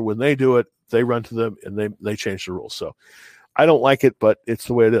investor. When they do it, they run to them and they change the rules. So I don't like it, but it's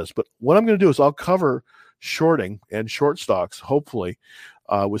the way it is. But what I'm going to do is I'll cover shorting and short stocks, hopefully,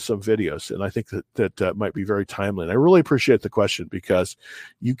 with some videos. And I think that might be very timely. And I really appreciate the question, because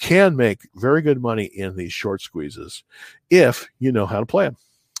you can make very good money in these short squeezes if you know how to play them.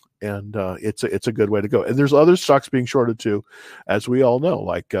 And it's a good way to go. And there's other stocks being shorted too, as we all know,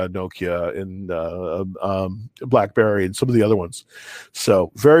 like Nokia and BlackBerry and some of the other ones.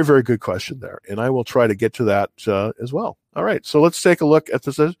 So very, very good question there. And I will try to get to that as well. All right. So let's take a look at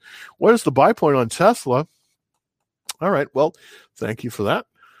this. What is the buy point on Tesla? All right. Well, thank you for that.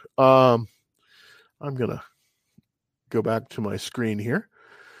 I'm going to go back to my screen here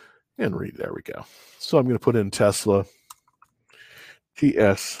and read. There we go. So I'm going to put in Tesla.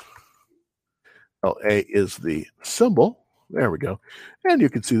 TSLA is the symbol. There we go. And you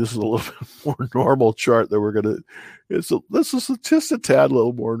can see this is a little bit more normal chart that we're going to, this is just a tad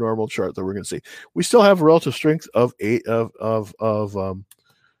little more normal chart that we're going to see. We still have a relative strength of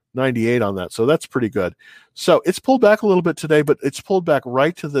 98 on that. So that's pretty good. So it's pulled back a little bit today, but it's pulled back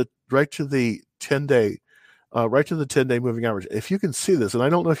right to the 10-day moving average. If you can see this, and I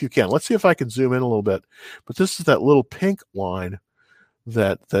don't know if you can, let's see if I can zoom in a little bit, but this is that little pink line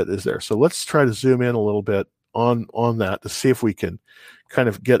that is there. So let's try to zoom in a little bit on that to see if we can kind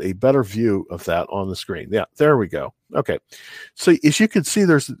of get a better view of that on the screen. Yeah, there we go. Okay. So as you can see,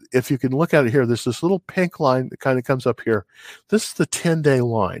 if you can look at it here, there's this little pink line that kind of comes up here. This is the 10-day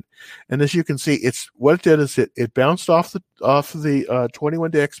line. And as you can see, what it did is it bounced off the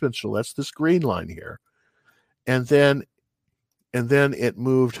 21-day exponential. That's this green line here. And then it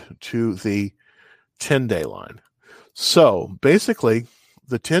moved to the 10-day line. So basically,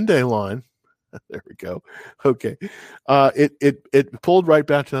 the 10-day line, there we go. Okay, it pulled right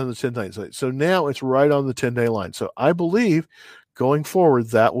back to the 10-day line. So now it's right on the 10-day line. So I believe going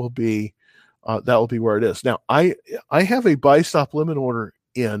forward that will be where it is. Now I have a buy stop limit order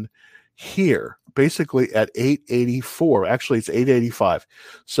in here, basically at 884. Actually, it's 885.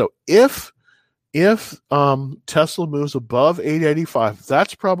 So if Tesla moves above 885,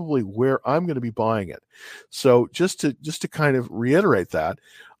 that's probably where I'm going to be buying it. So just to kind of reiterate that,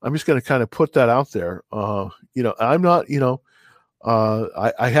 I'm just going to kind of put that out there. I'm not,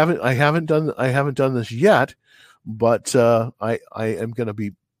 I haven't done this yet, but I am going to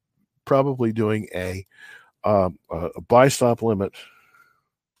be probably doing a buy stop limit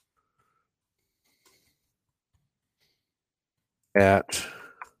at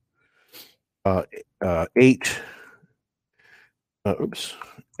uh, 8. Oops,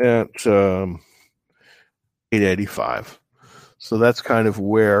 at 885. So that's kind of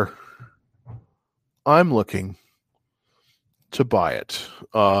where I'm looking to buy it.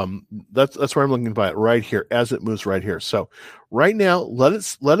 That's where I'm looking to buy it, right here as it moves right here. So right now, let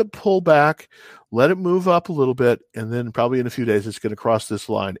it pull back, let it move up a little bit, and then probably in a few days it's going to cross this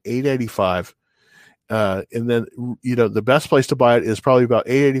line, 885. And then, the best place to buy it is probably about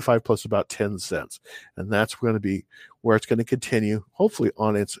 885 plus about 10 cents. And that's going to be where it's going to continue, hopefully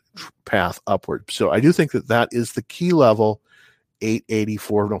on its path upward. So I do think that is the key level,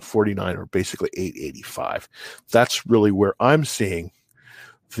 884, no, 49, or basically 885. That's really where I'm seeing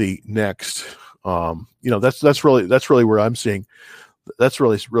the next, that's really where I'm seeing, that's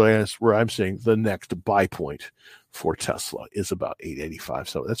really where I'm seeing the next buy point for Tesla is about 885.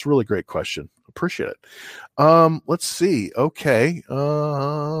 So that's a really great question. Appreciate it. Let's see. Okay.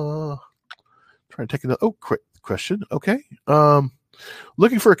 Trying to take another quick question. Okay.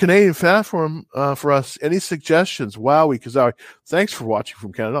 Looking for a Canadian platform for us. Any suggestions? Wowie, Kazawi. Thanks for watching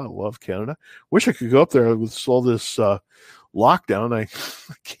from Canada. I love Canada. Wish I could go up there with all this lockdown. I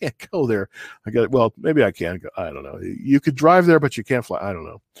can't go there. Maybe I can go. I don't know. You could drive there, but you can't fly. I don't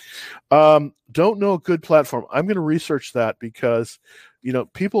know. Don't know a good platform. I'm going to research that because,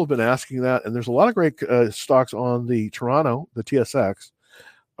 people have been asking that, and there's a lot of great stocks on the Toronto, the TSX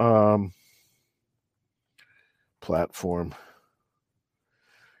platform.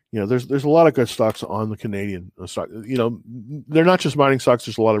 There's a lot of good stocks on the Canadian stock. They're not just mining stocks.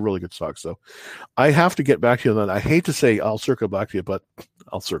 There's a lot of really good stocks. So I have to get back to you on that. I hate to say I'll circle back to you, but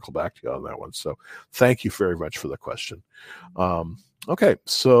I'll circle back to you on that one. So thank you very much for the question. Okay,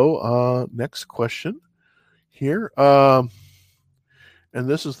 so next question here. And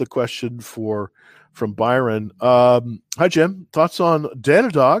this is the question from Byron. Hi, Jim. Thoughts on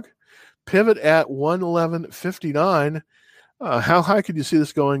Datadog? Pivot at 111.59. How high could you see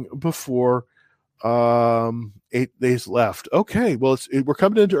this going before 8 days left? Okay, well, we're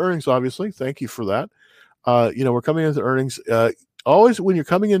coming into earnings, obviously. Thank you for that. We're coming into earnings. Always when you're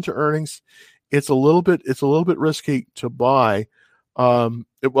coming into earnings, it's a little bit risky to buy.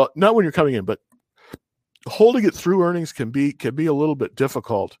 Not when you're coming in, but holding it through earnings can be a little bit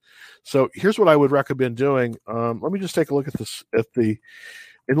difficult. So here's what I would recommend doing. Let me just take a look at this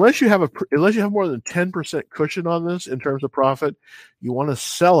Unless you have more than 10% cushion on this in terms of profit, you want to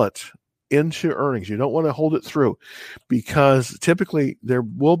sell it into earnings. You don't want to hold it through because typically there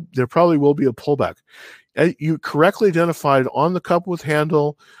probably will be a pullback. You correctly identified on the cup with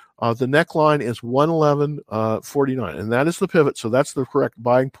handle, the neckline is 111.49, and that is the pivot. So that's the correct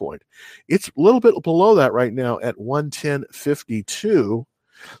buying point. It's a little bit below that right now at 110.52.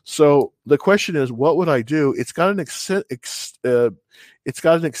 So the question is, what would I do? It's got an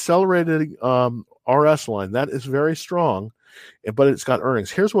accelerated RS line that is very strong, but it's got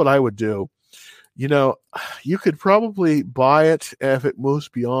earnings. Here's what I would do. You could probably buy it if it moves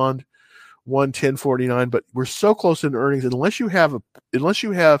beyond 110.49, but we're so close in earnings. Unless you have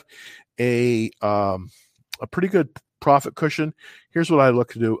a pretty good profit cushion, here's what I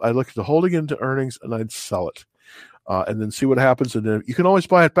look to do. I look to holding into earnings and I'd sell it. And then see what happens. And then you can always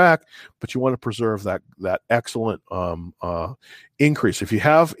buy it back, but you want to preserve that excellent increase. If you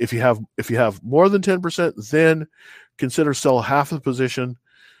have more than 10%, then consider sell half the position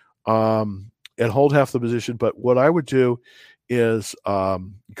and hold half the position. But what I would do is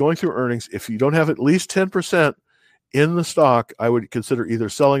going through earnings. If you don't have at least 10% in the stock, I would consider either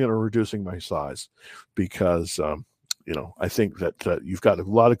selling it or reducing my size because I think that you've got a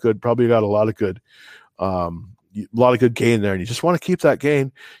lot of good gain there, and you just want to keep that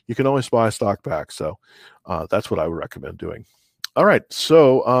gain. You can always buy a stock back. So that's what I would recommend doing. All right.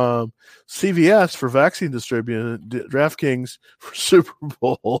 So CVS for vaccine distribution, DraftKings for Super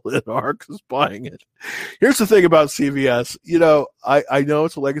Bowl, and ARK is buying it. Here's the thing about CVS. I know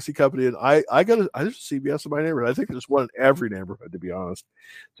it's a legacy company, and there's a CVS in my neighborhood. I think there's one in every neighborhood, to be honest.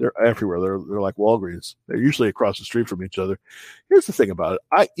 They're everywhere. They're like Walgreens. They're usually across the street from each other. Here's the thing about it.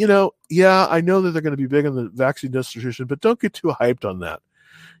 I know that they're going to be big in the vaccine distribution, but don't get too hyped on that.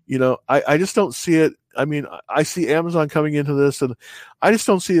 I just don't see it. I mean, I see Amazon coming into this, and I just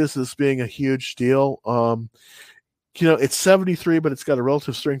don't see this as being a huge deal. It's 73, but it's got a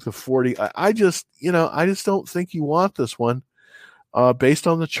relative strength of 40. I just don't think you want this one, based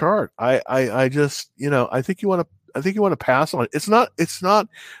on the chart. I think you want to pass on it. It's not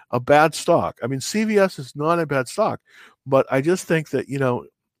a bad stock. I mean, CVS is not a bad stock, but I just think that,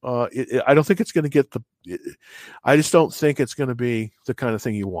 I don't think it's going to get I just don't think it's going to be the kind of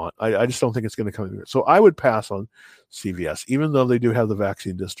thing you want. I just don't think it's going to come. So I would pass on CVS, even though they do have the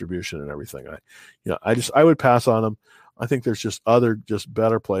vaccine distribution and everything. I would pass on them. I think there's just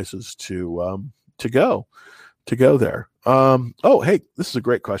better places to go there. Oh, hey, this is a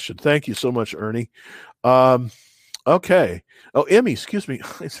great question. Thank you so much, Ernie. Okay. Oh, Emmy, excuse me.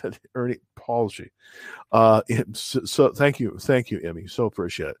 I said Ernie, apology. So thank you, Emmy. So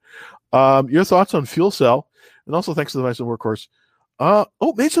appreciate it. Your thoughts on fuel cell, and also thanks to the Vice and Workhorse.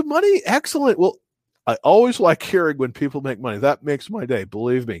 Made some money. Excellent. Well, I always like hearing when people make money. That makes my day.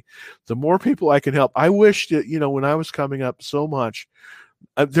 Believe me, the more people I can help. I wish that, when I was coming up so much,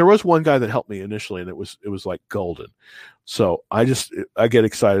 there was one guy that helped me initially, and it was like golden. So I get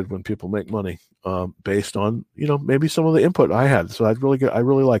excited when people make money based on maybe some of the input I had. So I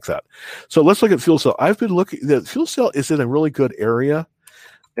really like that. So let's look at fuel cell. I've been looking. The fuel cell is in a really good area,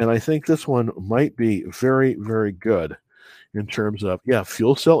 and I think this one might be very, very good in terms of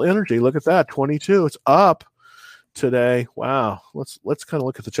fuel cell energy. Look at that, 22. It's up today. Wow. Let's kind of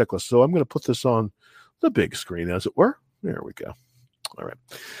look at the checklist. So I'm going to put this on the big screen, as it were. There we go. All right.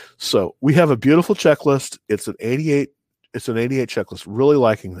 So we have a beautiful checklist. It's an 88 checklist. Really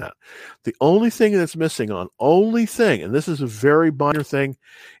liking that. The only thing that's missing and this is a very minor thing,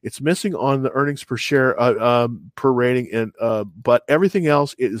 it's missing on the earnings per share per rating, and but everything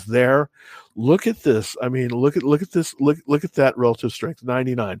else is there. Look at this. I mean, look at this. Look at that relative strength,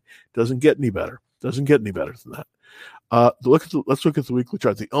 99. Doesn't get any better. Doesn't get any better than that. Let's look at the weekly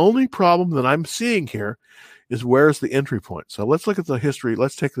chart. The only problem that I'm seeing here is where's the entry point. So let's look at the history.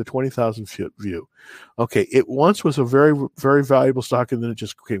 Let's take the 20,000 foot view. Okay, it once was a very, very valuable stock, and then it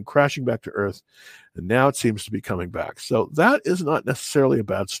just came crashing back to earth, and now it seems to be coming back. So that is not necessarily a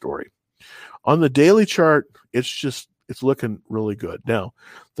bad story. On the daily chart, it's looking really good. Now,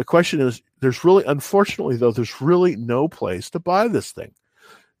 the question is, unfortunately though, there's really no place to buy this thing.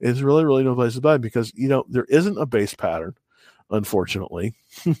 There's really, really no place to buy, because there isn't a base pattern, unfortunately.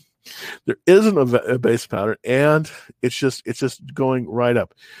 There isn't a base pattern, and it's just going right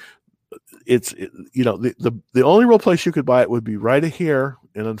up. The only real place you could buy it would be right here,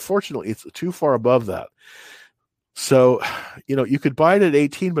 and unfortunately, it's too far above that. So, you could buy it at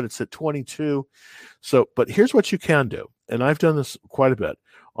 18, but it's at 22. So, but here's what you can do, and I've done this quite a bit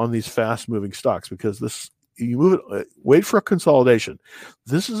on these fast-moving stocks, because you move it, wait for a consolidation.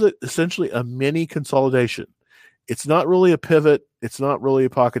 This is essentially a mini consolidation. It's not really a pivot. It's not really a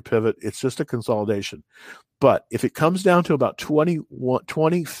pocket pivot. It's just a consolidation. But if it comes down to about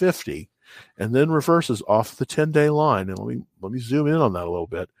 2050 and then reverses off the 10-day line, and let me zoom in on that a little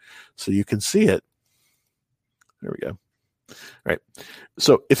bit so you can see it. There we go. All right.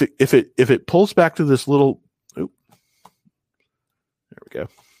 So if it pulls back to this little, there we go.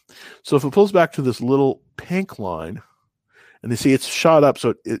 So if it pulls back to this little pink line, and you see it's shot up,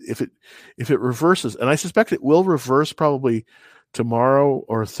 so if it reverses, and I suspect it will reverse probably tomorrow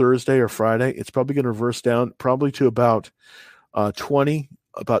or Thursday or Friday, it's probably going to reverse down probably to about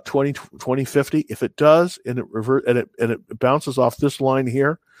 2050. If it does, and it bounces off this line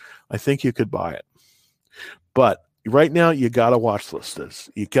here, I think you could buy it. But right now, you got to watch list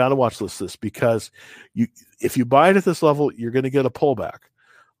this. You got to watch list this, because if you buy it at this level, you're going to get a pullback.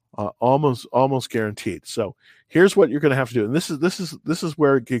 Almost guaranteed. So here's what you're going to have to do, and this is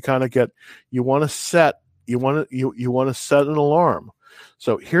where you kind of you want to set an alarm.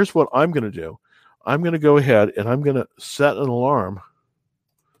 So here's what I'm going to do. I'm going to go ahead and I'm going to set an alarm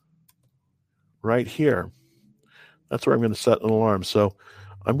right here. That's where I'm going to set an alarm. So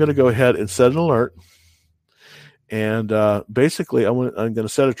I'm going to go ahead and set an alert. And basically, I'm going to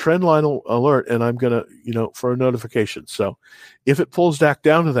set a trend line alert, and I'm going to, for a notification. So if it pulls back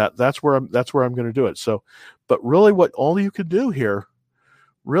down to that, that's where I'm going to do it. So, but really, what all you can do here,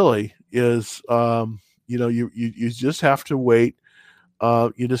 really, is, you just have to wait.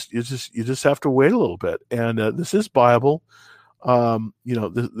 You just have to wait a little bit, and this is buyable.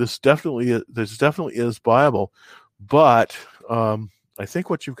 This definitely is buyable, but I think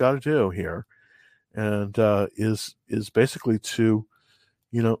what you've got to do here, and is basically to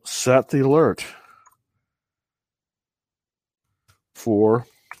set the alert for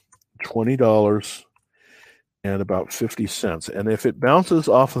 $20 and about 50 cents, and if it bounces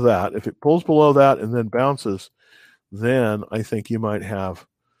off of that, if it pulls below that and then bounces, then I think you might have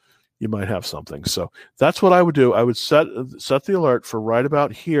something. So that's what I would do. I would set the alert for right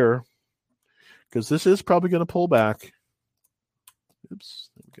about here, because this is probably going to pull back. Oops,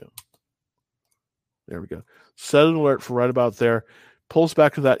 there we go. Set an alert for right about there. pulls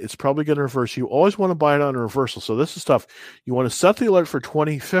back to that, it's probably going to reverse. You always want to buy it on a reversal. So this is tough. You want to set the alert for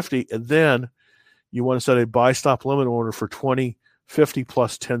 2050, and then you want to set a buy stop limit order for 2050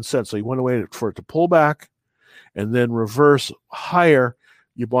 plus 10 cents. So you want to wait for it to pull back and then reverse higher.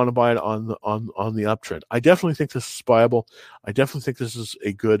 You want to buy it on the uptrend. I definitely think this is buyable. I definitely think this is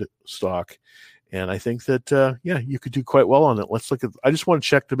a good stock. And I think that, you could do quite well on it. Let's look at, I just want to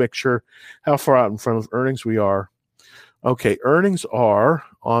check to make sure how far out in front of earnings we are. Okay, earnings are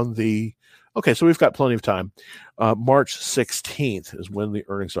on the, so we've got plenty of time. March 16th is when the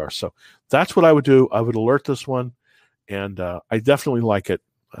earnings are. So that's what I would do. I would alert this one, and I definitely like it.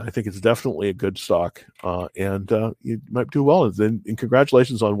 I think it's definitely a good stock, and you might do well. And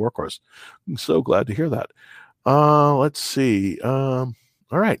congratulations on Workhorse. I'm so glad to hear that. Let's see. All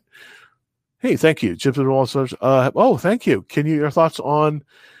right. Hey, thank you, Jim. Thank you. Your thoughts on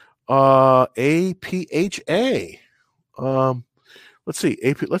APHA? Let's see.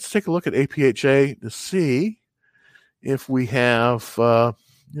 Let's take a look at APHA to see if we have,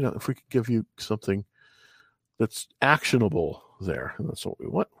 if we could give you something that's actionable there. And that's what we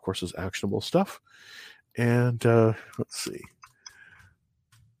want, of course, is actionable stuff. And let's see.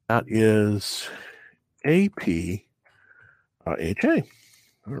 That is APHA. All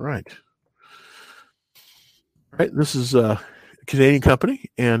right. All right. This is a Canadian company,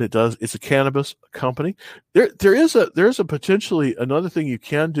 and it's a cannabis company. There is a potentially another thing you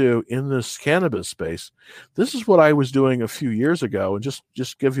can do in this cannabis space. This is what I was doing a few years ago, and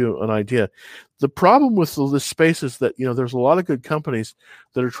just give you an idea. The problem with this space is that there's a lot of good companies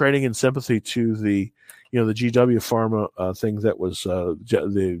that are trading in sympathy to the the GW Pharma thing that was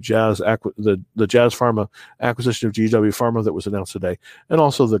the Jazz Pharma acquisition of GW Pharma that was announced today, and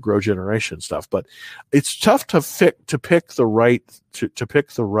also the GrowGeneration stuff. But it's tough to pick the right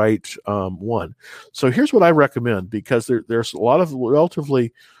one. So here's what I recommend, because there's a lot of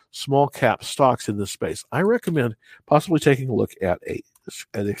relatively small cap stocks in this space. I recommend possibly taking a look at a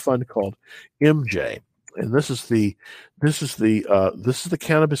fund called MJ. And this is the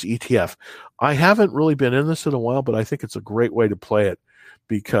cannabis ETF. I haven't really been in this in a while, but I think it's a great way to play it,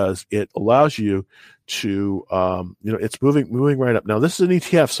 because it allows you to it's moving right up. Now this is an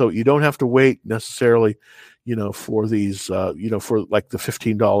ETF, so you don't have to wait necessarily for these for like the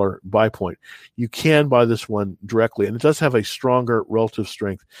 $15 buy point. You can buy this one directly, and it does have a stronger relative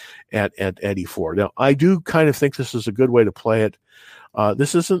strength at E4. Now I do kind of think this is a good way to play it.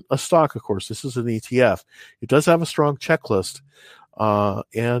 This isn't a stock, of course. This is an ETF. It does have a strong checklist,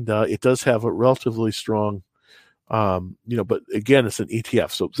 and it does have a relatively strong, but again, it's an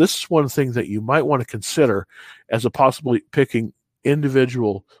ETF. So this is one thing that you might want to consider as a possibly picking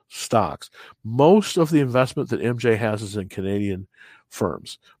individual stocks. Most of the investment that MJ has is in Canadian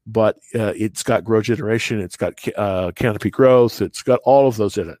firms, but it's got GrowGeneration, it's got Canopy Growth, it's got all of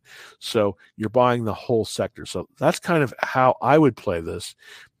those in it. So you're buying the whole sector. So that's kind of how I would play this,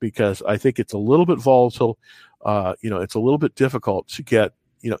 because I think it's a little bit volatile. It's a little bit difficult to get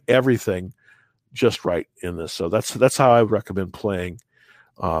everything just right in this. So that's how I would recommend playing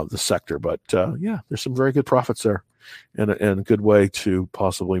the sector. But there's some very good profits there, and a good way to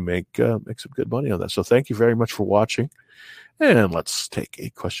possibly make some good money on that. So thank you very much for watching. And let's take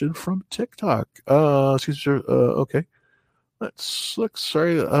a question from TikTok. Excuse me, okay. Let's look.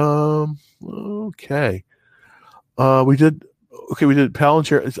 Sorry. Okay. We did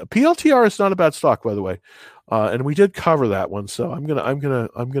Palantir. PLTR is not a bad stock, by the way, and we did cover that one. So I'm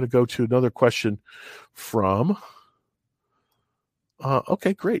gonna go to another question from.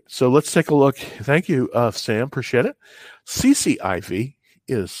 Okay, great. So let's take a look. Thank you, Sam. Appreciate it. CCIV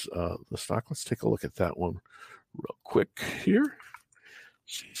is the stock. Let's take a look at that one real quick here.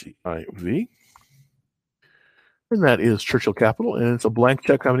 CCIV. And that is Churchill Capital, and it's a blank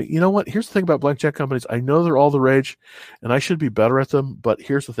check company. You know what? Here's the thing about blank check companies. I know they're all the rage, and I should be better at them, but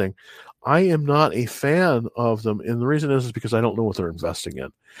here's the thing. I am not a fan of them, and the reason is because I don't know what they're investing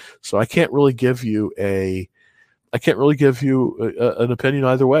in. So I can't really give you an opinion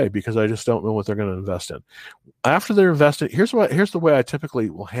either way, because I just don't know what they're going to invest in. After they're invested, here's the way I typically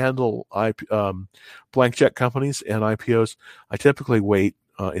will handle blank check companies and IPOs. I typically wait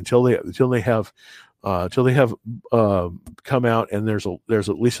until they have come out and there's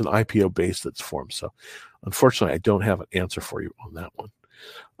at least an IPO base that's formed. So unfortunately, I don't have an answer for you on that one.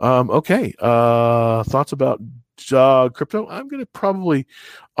 Okay. Thoughts about crypto? I'm going to probably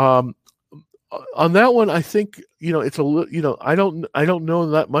on that one. I think it's a I don't know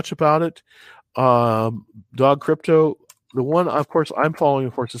that much about it. Dog Crypto. the one, of course, I'm following,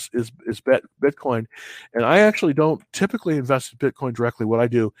 of course, is Bitcoin, and I actually don't typically invest in Bitcoin directly. What I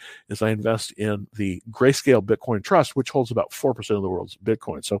do is I invest in the Grayscale Bitcoin Trust, which holds about 4% of the world's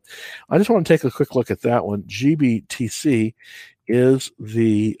Bitcoin. So, I just want to take a quick look at that one. GBTC is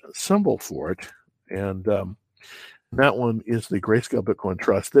the symbol for it, and that one is the Grayscale Bitcoin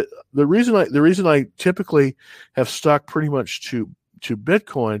Trust. The reason I typically have stuck pretty much to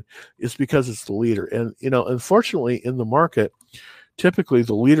Bitcoin is because it's the leader. And, unfortunately in the market, typically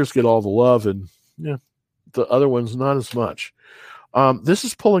the leaders get all the love and the other ones not as much. This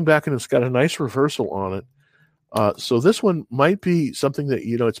is pulling back and it's got a nice reversal on it. So this one might be something that,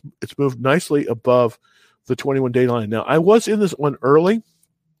 it's moved nicely above the 21-day line. Now, I was in this one early,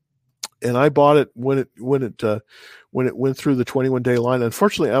 and I bought it when it went through the 21-day line.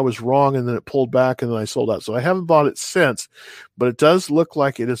 Unfortunately, I was wrong, and then it pulled back, and then I sold out. So I haven't bought it since, but it does look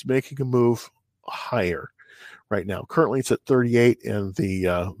like it is making a move higher right now. Currently, it's at 38, and the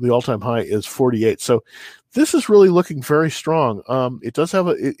all-time high is 48. So this is really looking very strong. It does have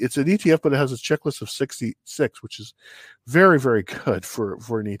it's an ETF, but it has a checklist of 66, which is very, very good for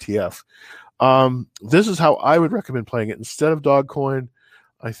an ETF. This is how I would recommend playing it instead of Dogcoin.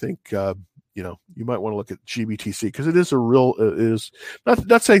 I think you might want to look at GBTC because it is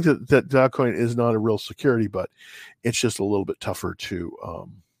not saying that Dogcoin is not a real security, but it's just a little bit tougher to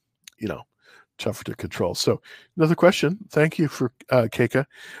tougher to control. So another question. Thank you for Keika.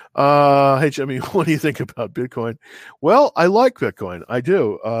 Hey Jimmy, what do you think about Bitcoin? Well, I like Bitcoin. I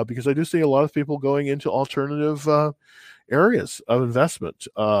do because I do see a lot of people going into alternative areas of investment,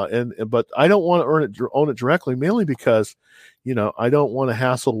 but I don't want to own it directly, mainly because I don't want to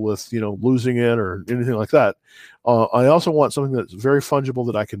hassle with losing it or anything like that. I also want something that's very fungible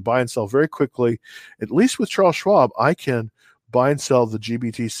that I can buy and sell very quickly. At least with Charles Schwab, I can buy and sell the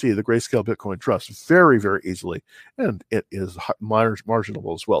GBTC, the Grayscale Bitcoin Trust, very, very easily, and it is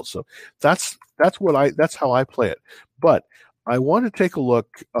marginable as well. So that's how I play it. But I want to take a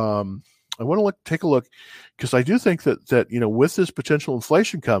look. Take a look because I do think that with this potential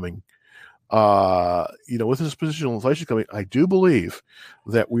inflation coming, I do believe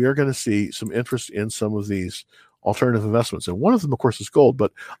that we are going to see some interest in some of these alternative investments, and one of them, of course, is gold.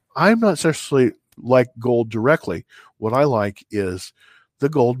 But I'm not necessarily like gold directly. What I like is the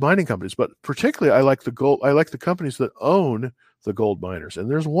gold mining companies, but particularly I like the companies that own the gold miners.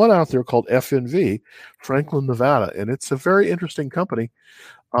 And there's one out there called FNV, Franklin, Nevada, and it's a very interesting company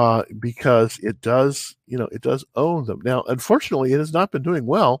because it does own them. Now, unfortunately, it has not been doing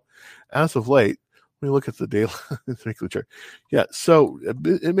well as of late. Let me look at the daily chart. Yeah, so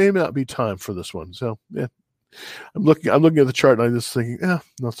it may not be time for this one. So yeah, I'm looking at the chart and I'm just thinking,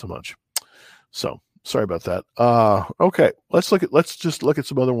 not so much. So sorry about that. Okay, let's just look at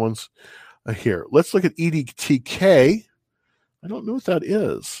some other ones here. Let's look at EDTK. I don't know what that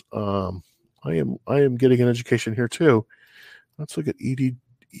is. I am getting an education here too. Let's look at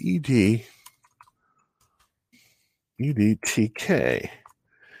EDTK.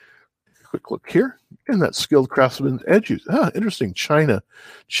 Quick look here. And that skilled craftsman edge use. Interesting.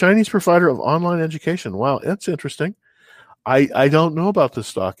 Chinese provider of online education. Wow, that's interesting. I don't know about this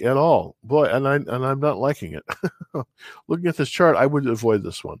stock at all. Boy, and I'm not liking it. Looking at this chart, I would avoid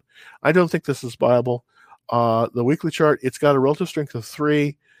this one. I don't think this is viable. The weekly chart, it's got a relative strength of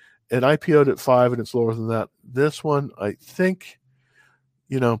 3. It IPO'd at 5 and it's lower than that. This one, I think,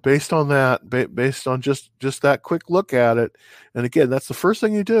 based on that, based on just that quick look at it, and again, that's the first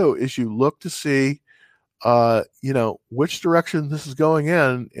thing you do is you look to see, which direction this is going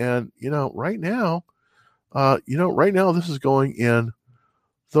in, and right now this is going in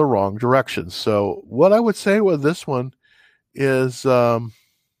the wrong direction. So what I would say with this one is, I'd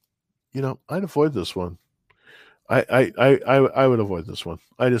avoid this one. I would avoid this one.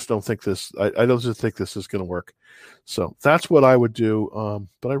 I just don't think this. I don't just think this is going to work. So that's what I would do.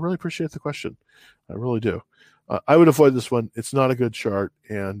 But I really appreciate the question. I really do. I would avoid this one. It's not a good chart,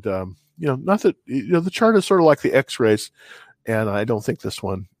 and not that the chart is sort of like the X-rays, and I don't think this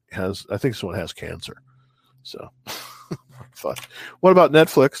one has. I think this one has cancer. So, fun. What about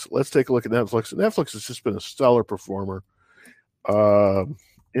Netflix? Let's take a look at Netflix. Netflix has just been a stellar performer. NFLX.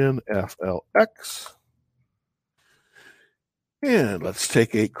 And let's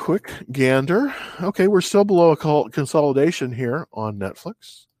take a quick gander. Okay, we're still below a consolidation here on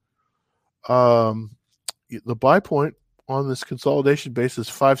Netflix. The buy point on this consolidation base is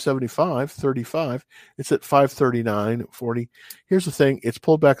 575.35. It's at 539.40. Here's the thing. It's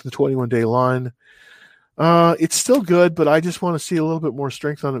pulled back to the 21-day line. It's still good, but I just want to see a little bit more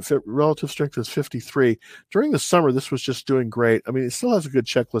strength on it. Relative strength is 53. During the summer, this was just doing great. I mean, it still has a good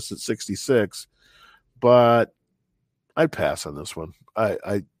checklist at 66, but I'd pass on this one.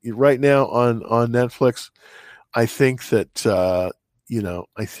 I right now on Netflix, I think that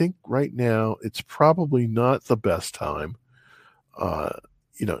I think right now it's probably not the best time. Uh,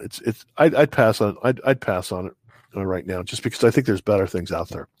 I'd pass on I'd pass on it right now just because I think there's better things out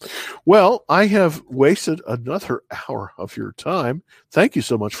there. Well, I have wasted another hour of your time. Thank you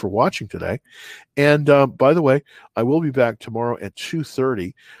so much for watching today. And by the way, I will be back tomorrow at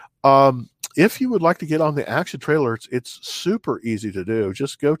 2:30. If you would like to get on the Action Trailer, it's super easy to do.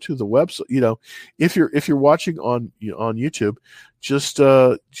 Just go to the website. If you're watching on YouTube, just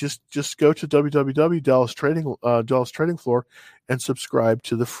go to www.Dallas Trading Floor and subscribe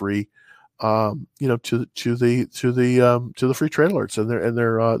to the free to the free trade alerts, and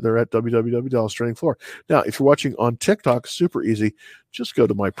they're at www.Dallas Trading Floor. Now, if you're watching on TikTok, super easy. Just go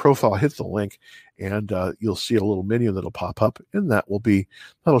to my profile, hit the link, and you'll see a little menu that'll pop up, and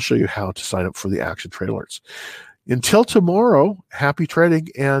that'll show you how to sign up for the Action Trade Alerts. Until tomorrow, happy trading,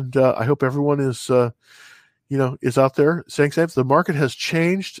 and I hope everyone is out there staying safe. The market has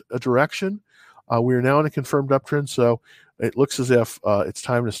changed a direction. We are now in a confirmed uptrend, so it looks as if it's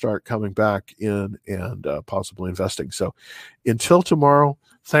time to start coming back in and possibly investing. So until tomorrow,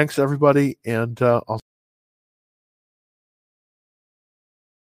 thanks everybody, and I'll